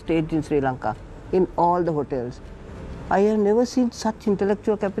conference staged in Sri Lanka, in all the hotels. I have never seen such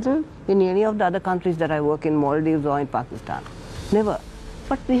intellectual capital in any of the other countries that I work in, Maldives or in Pakistan. Never.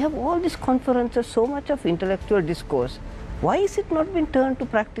 But we have all these conferences, so much of intellectual discourse. Why is it not been turned to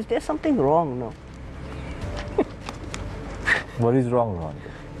practice? There's something wrong, no? What is wrong,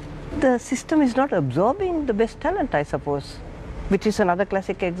 Rohantha? The system is not absorbing the best talent, I suppose, which is another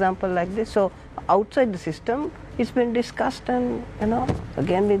classic example like this. So outside the system, it's been discussed, and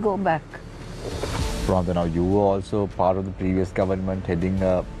again we go back. Rohantha, now you were also part of the previous government heading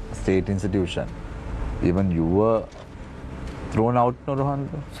a state institution. Even you were thrown out, no, Rohan?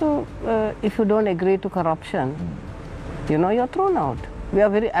 So, if you don't agree to corruption, you know, you're thrown out.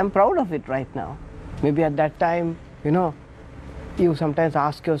 I'm proud of it right now. Maybe at that time, you know, you sometimes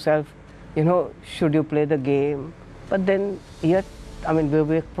ask yourself, you know, should you play the game? But then yet, I mean, we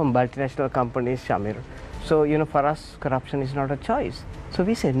work from multinational companies, Shamir. So, you know, for us, corruption is not a choice. So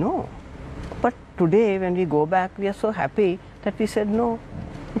we said no. But today, when we go back, we are so happy that we said no.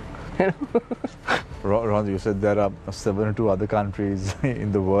 Rohan, you said there are 72 other countries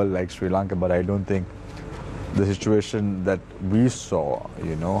in the world like Sri Lanka, but I don't think the situation that we saw,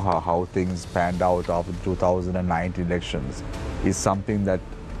 you know, how things panned out after the 2019 elections is something that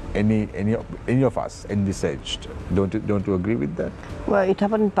any of us envisaged. Don't you agree with that? Well, it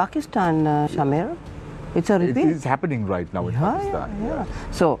happened in Pakistan, Shamir. It's a repeat. It is happening right now in Pakistan. Yeah.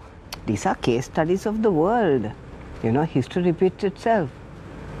 So, these are case studies of the world. You know, history repeats itself.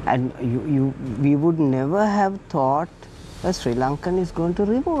 And we would never have thought a Sri Lankan is going to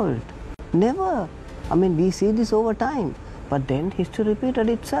revolt. Never. I mean, we see this over time. But then history repeated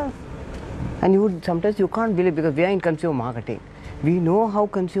itself. And sometimes you can't believe, because we are in consumer marketing. We know how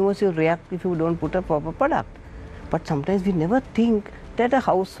consumers will react if you don't put a proper product. But sometimes we never think that a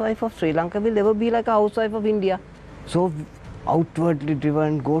housewife of Sri Lanka will ever be like a housewife of India. So outwardly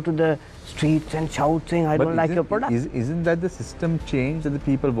driven, go to the streets and shout saying, I don't like your product. Isn't that the system change that the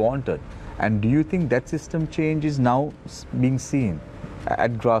people wanted? And do you think that system change is now being seen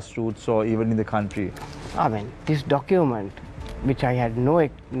at grassroots or even in the country? I mean, this document, which I had no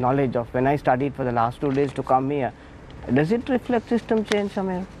knowledge of when I studied for the last 2 days to come here, does it reflect system change,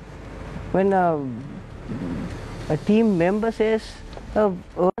 Samir? When a team member says,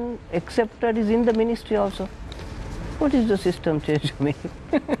 one accepted is in the ministry also. What is the system change to me?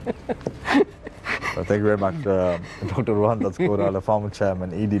 Well, thank you very much, Dr. Rohan Datskoral, former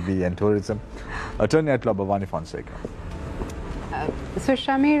chairman, EDB and tourism, attorney at law, Bhavani Fonseca. So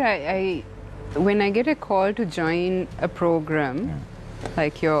Shamir, when I get a call to join a program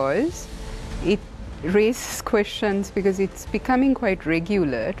like yours, it raises questions because it's becoming quite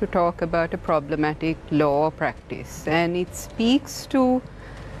regular to talk about a problematic law practice, and it speaks to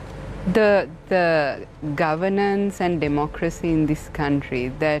the governance and democracy in this country,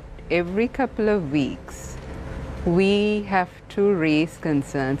 that every couple of weeks we have to raise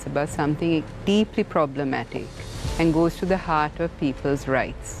concerns about something deeply problematic and goes to the heart of people's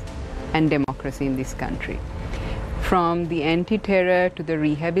rights and democracy in this country. From the anti-terror to the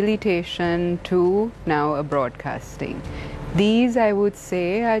rehabilitation to now a broadcasting. These, I would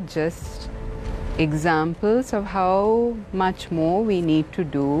say, are just examples of how much more we need to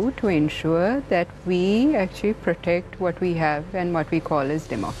do to ensure that we actually protect what we have and what we call as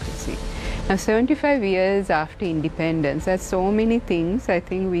democracy. Now, 75 years after independence, there's so many things I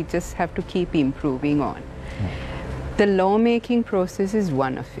think we just have to keep improving on. The lawmaking process is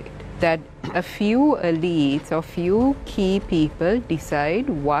one of it. That a few elites or few key people decide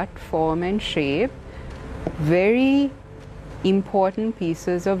what form and shape very important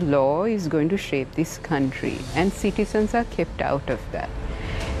pieces of law is going to shape this country, and citizens are kept out of that.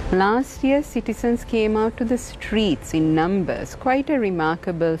 Last year, citizens came out to the streets in numbers, quite a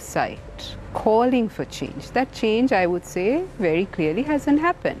remarkable sight, calling for change. That change, I would say, very clearly hasn't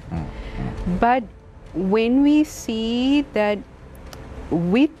happened. But when we see that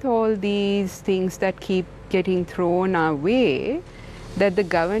with all these things that keep getting thrown our way, that the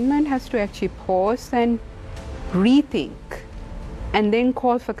government has to actually pause and rethink and then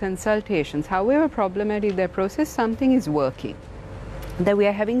call for consultations. However problematic their process, something is working, that we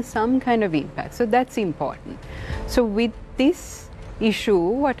are having some kind of impact. So that's important. So with this issue,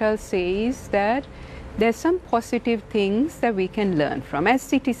 what I'll say is that there's some positive things that we can learn from as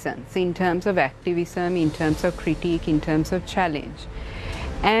citizens in terms of activism, in terms of critique, in terms of challenge.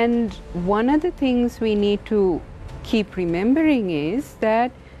 And one of the things we need to keep remembering is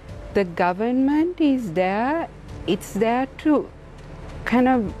that the government is there, it's there to kind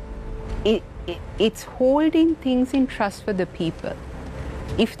of, it's holding things in trust for the people.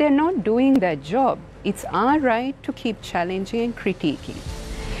 If they're not doing their job, it's our right to keep challenging and critiquing.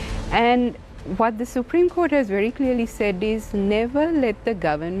 And what the Supreme Court has very clearly said is never let the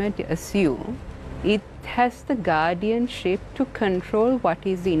government assume it has the guardianship to control what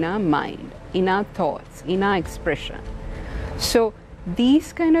is in our mind, in our thoughts, in our expression. So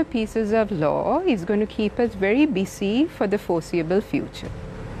these kind of pieces of law is going to keep us very busy for the foreseeable future.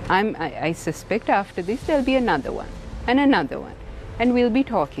 I suspect after this there'll be another one and another one, and we'll be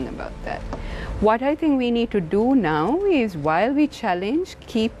talking about that. What I think we need to do now is, while we challenge,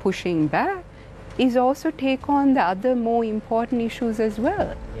 keep pushing back, is also take on the other more important issues as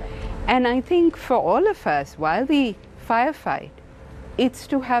well. And I think for all of us, while we firefight, it's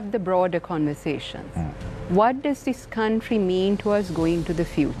to have the broader conversations. What does this country mean to us going to the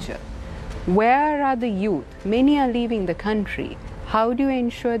future? Where are the youth? Many are leaving the country. How do you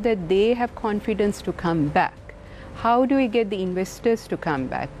ensure that they have confidence to come back? How do we get the investors to come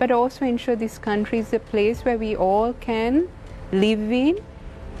back? But also ensure this country is a place where we all can live in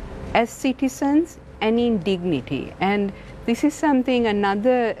as citizens and in dignity. And this is something,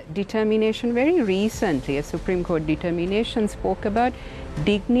 another determination very recently, a Supreme Court determination spoke about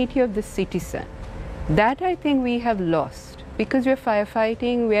dignity of the citizen. That I think we have lost because we're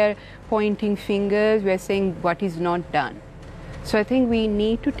firefighting, we're pointing fingers, we're saying what is not done. So I think we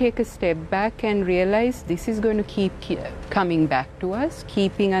need to take a step back and realize this is going to keep coming back to us,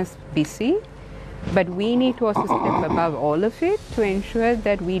 keeping us busy. But we need to also step above all of it to ensure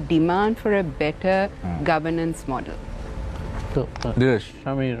that we demand for a better governance model. So,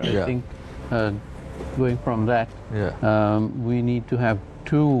 Shamir, I think going from that, we need to have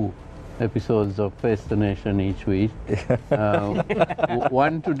 2 episodes of Face the Nation each week.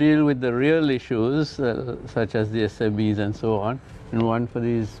 One to deal with the real issues, such as the SMEs and so on, and one for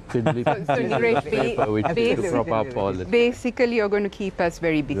these piddly pieces of paper which to prop up all the time. Basically, you're going to keep us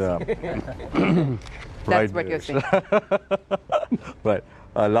very busy. That's what you're saying. Right.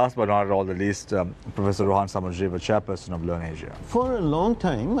 Last but not at all the least, Professor Rohan Samajriva, Chairperson of Learn Asia. For a long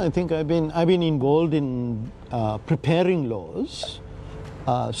time, I think I've been involved in preparing laws,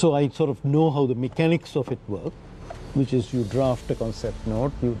 so I sort of know how the mechanics of it work, which is you draft a concept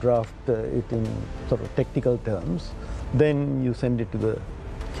note, you draft it in sort of technical terms, then you send it to the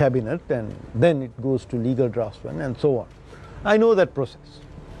cabinet, and then it goes to legal draftsman, and so on. I know that process.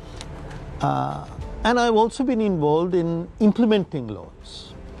 And I've also been involved in implementing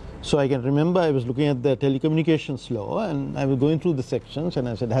laws. So I can remember I was looking at the telecommunications law, and I was going through the sections, and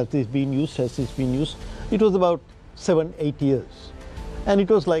I said, has this been used, has this been used? It was about 7-8 years. And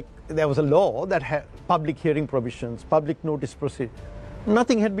it was like there was a law that had public hearing provisions, public notice procedure.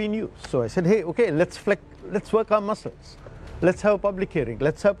 Nothing had been used. So I said, hey, okay, let's work our muscles. Let's have a public hearing.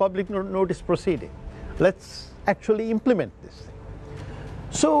 Let's have public notice proceeding. Let's actually implement this thing.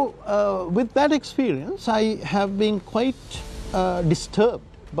 So with that experience, I have been quite disturbed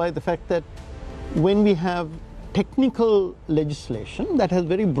by the fact that when we have technical legislation that has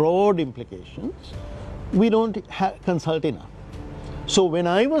very broad implications, we don't consult enough. So when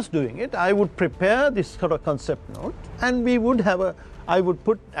I was doing it, I would prepare this sort of concept note, and we would have I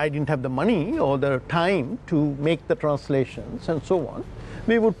didn't have the money or the time to make the translations and so on.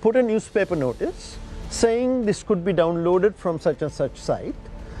 We would put a newspaper notice saying this could be downloaded from such and such site,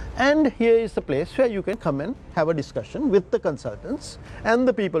 and here is the place where you can come and have a discussion with the consultants and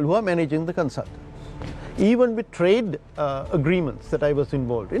the people who are managing the consultants. Even with trade agreements that I was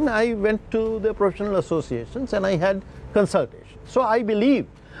involved in, I went to the professional associations and I had consultations. So I believe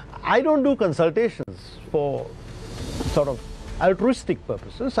I don't do consultations for sort of altruistic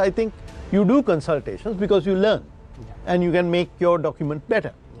purposes. I think you do consultations because you learn and you can make your document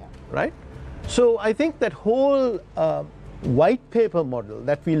better, right? So I think that whole white paper model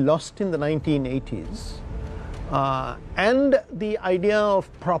that we lost in the 1980s and the idea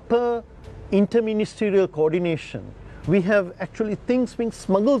of proper interministerial coordination, we have actually things being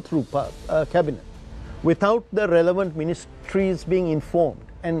smuggled through cabinet without the relevant ministries being informed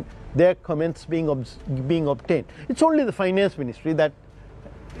and their comments being obtained. It's only the finance ministry that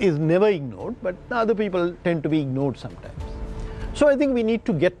is never ignored, but other people tend to be ignored sometimes. So I think we need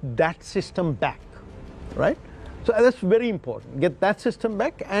to get that system back, right? So that's very important. Get that system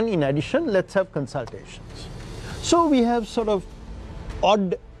back, and in addition, let's have consultations. So we have sort of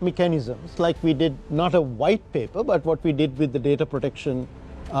odd mechanisms, like we did not a white paper, but what we did with the data protection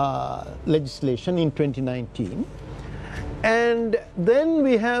legislation in 2019. And then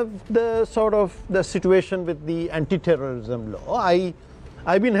we have the sort of the situation with the anti-terrorism law.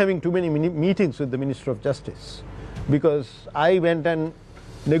 I've been having too many meetings with the Minister of Justice because I went and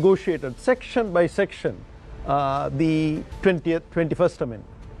negotiated section by section the 21st Amendment,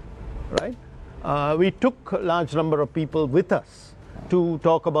 right? We took a large number of people with us to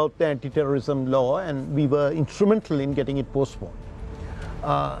talk about the anti-terrorism law, and we were instrumental in getting it postponed.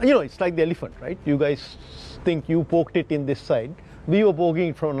 You know, it's like the elephant, right? You guys think you poked it in this side, we were poking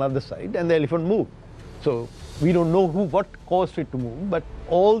it from another side, and the elephant moved. So we don't know what caused it to move, but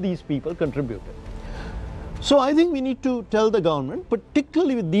all these people contributed. So I think we need to tell the government,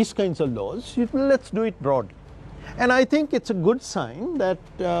 particularly with these kinds of laws, let's do it broadly. And I think it's a good sign that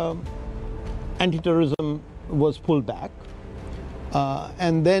anti-terrorism was pulled back.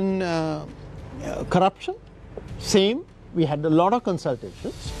 And then corruption, same. we had a lot of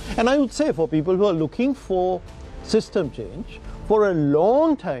consultations. And I would say for people who are looking for system change, for a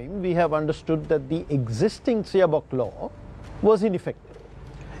long time we have understood that the existing Siabok law was ineffective.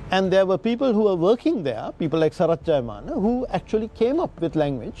 And there were people who were working there, people like Sarat Jayamana, who actually came up with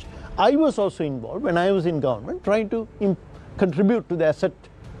language. I was also involved when I was in government, trying to contribute to the asset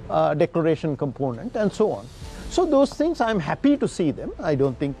declaration component and so on. So those things, I'm happy to see them. I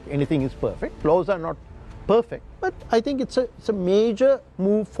don't think anything is perfect. Laws are not perfect, but I think it's a major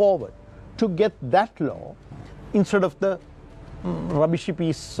move forward to get that law instead of the rubbishy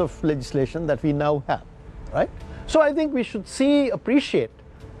piece of legislation that we now have, right? So I think we should appreciate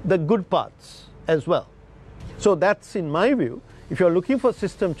the good parts as well. So that's, in my view, if you're looking for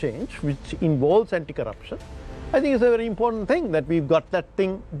system change which involves anti-corruption, I think it's a very important thing that we've got that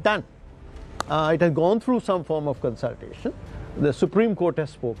thing done. It has gone through some form of consultation. The Supreme Court has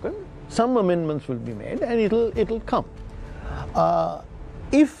spoken. Some amendments will be made, and it'll come.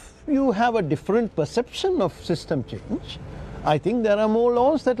 If you have a different perception of system change, I think there are more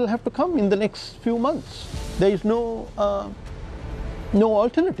laws that will have to come in the next few months. There is no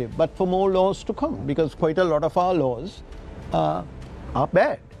alternative but for more laws to come, because quite a lot of our laws are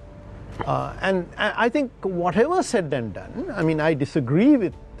bad. And I think whatever said and done, I mean, I disagree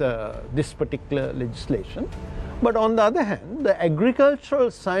with this particular legislation, but on the other hand, the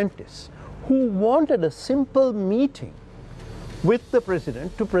agricultural scientists who wanted a simple meeting with the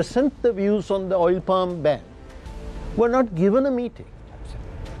president to present the views on the oil palm ban were not given a meeting.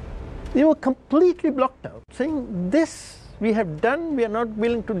 They were completely blocked out, saying, this we have done, we are not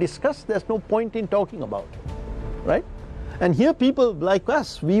willing to discuss, there's no point in talking about it, right? And here people like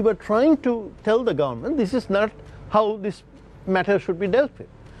us, we were trying to tell the government this is not how this matter should be dealt with.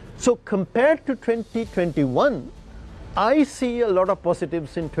 So compared to 2021, I see a lot of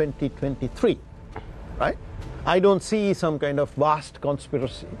positives in 2023, right? I don't see some kind of vast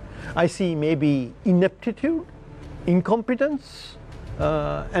conspiracy. I see maybe ineptitude, incompetence,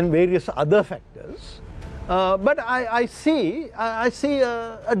 and various other factors. But I see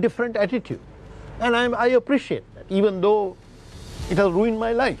a different attitude, and I appreciate that, even though it has ruined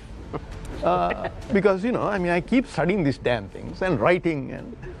my life. Because, you know, I mean, I keep studying these damn things and writing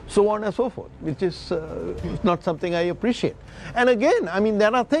and so on and so forth, which is not something I appreciate. And again, I mean,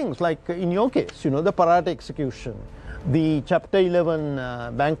 there are things like in your case, you know, the Parata execution, the Chapter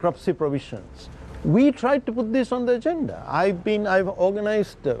 11 bankruptcy provisions. We tried to put this on the agenda. I've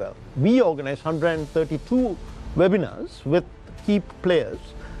organized, we organized 132 webinars with key players,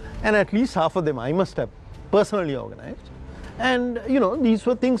 and at least half of them I must have personally organized. And, you know, these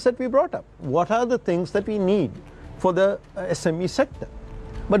were things that we brought up. What are the things that we need for the SME sector?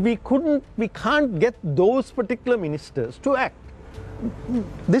 But we can't get those particular ministers to act.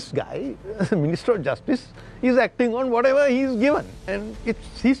 This guy, Minister of Justice, is acting on whatever he's given, and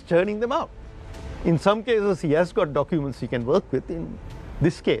he's churning them out. In some cases, he has got documents he can work with. In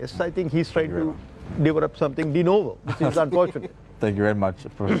this case, I think he's trying to develop something de novo, which is unfortunate. Thank you very much,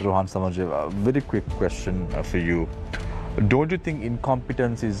 Professor Rohan Samarjee. A very quick question for you. Don't you think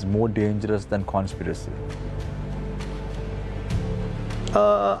incompetence is more dangerous than conspiracy?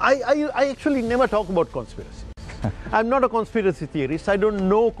 I actually never talk about conspiracies. I'm not a conspiracy theorist. I don't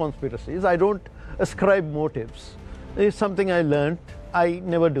know conspiracies. I don't ascribe motives. It's something I learned. I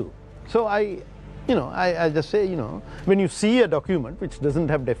never do. So I just say, you know, when you see a document which doesn't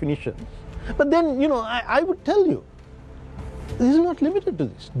have definitions, but then, you know, I would tell you, this is not limited to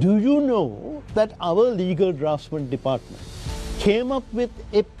this. Do you know that our legal draftsman department came up with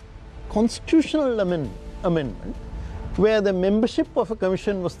a constitutional amendment where the membership of a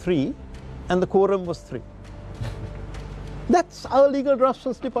commission was 3 and the quorum was 3? That's our legal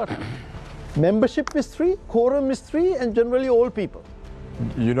draftsman's department. Membership is 3, quorum is 3, and generally all people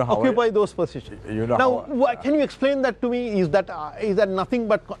occupy those positions. Now, can you explain that to me? Is that nothing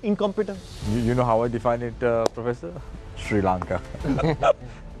but incompetence? You know how I define it, Professor? Sri Lanka.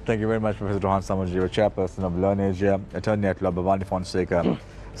 Thank you very much, Professor Rohan Samarjee, Chairperson of Learn Asia, Attorney at Law Bhavani Fonseca,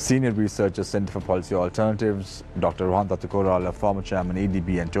 Senior Researcher, Center for Policy Alternatives, Dr. Rohan Tatukorala, former Chairman,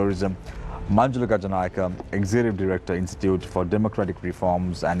 EDB and Tourism, Manjula Gajanayaka, Executive Director, Institute for Democratic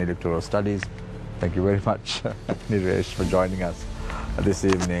Reforms and Electoral Studies. Thank you very much, Niresh, for joining us this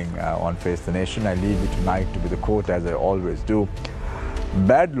evening on Face the Nation. I leave you tonight with the quote, as I always do.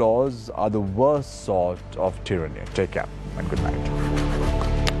 Bad laws are the worst sort of tyranny. Take care and good night.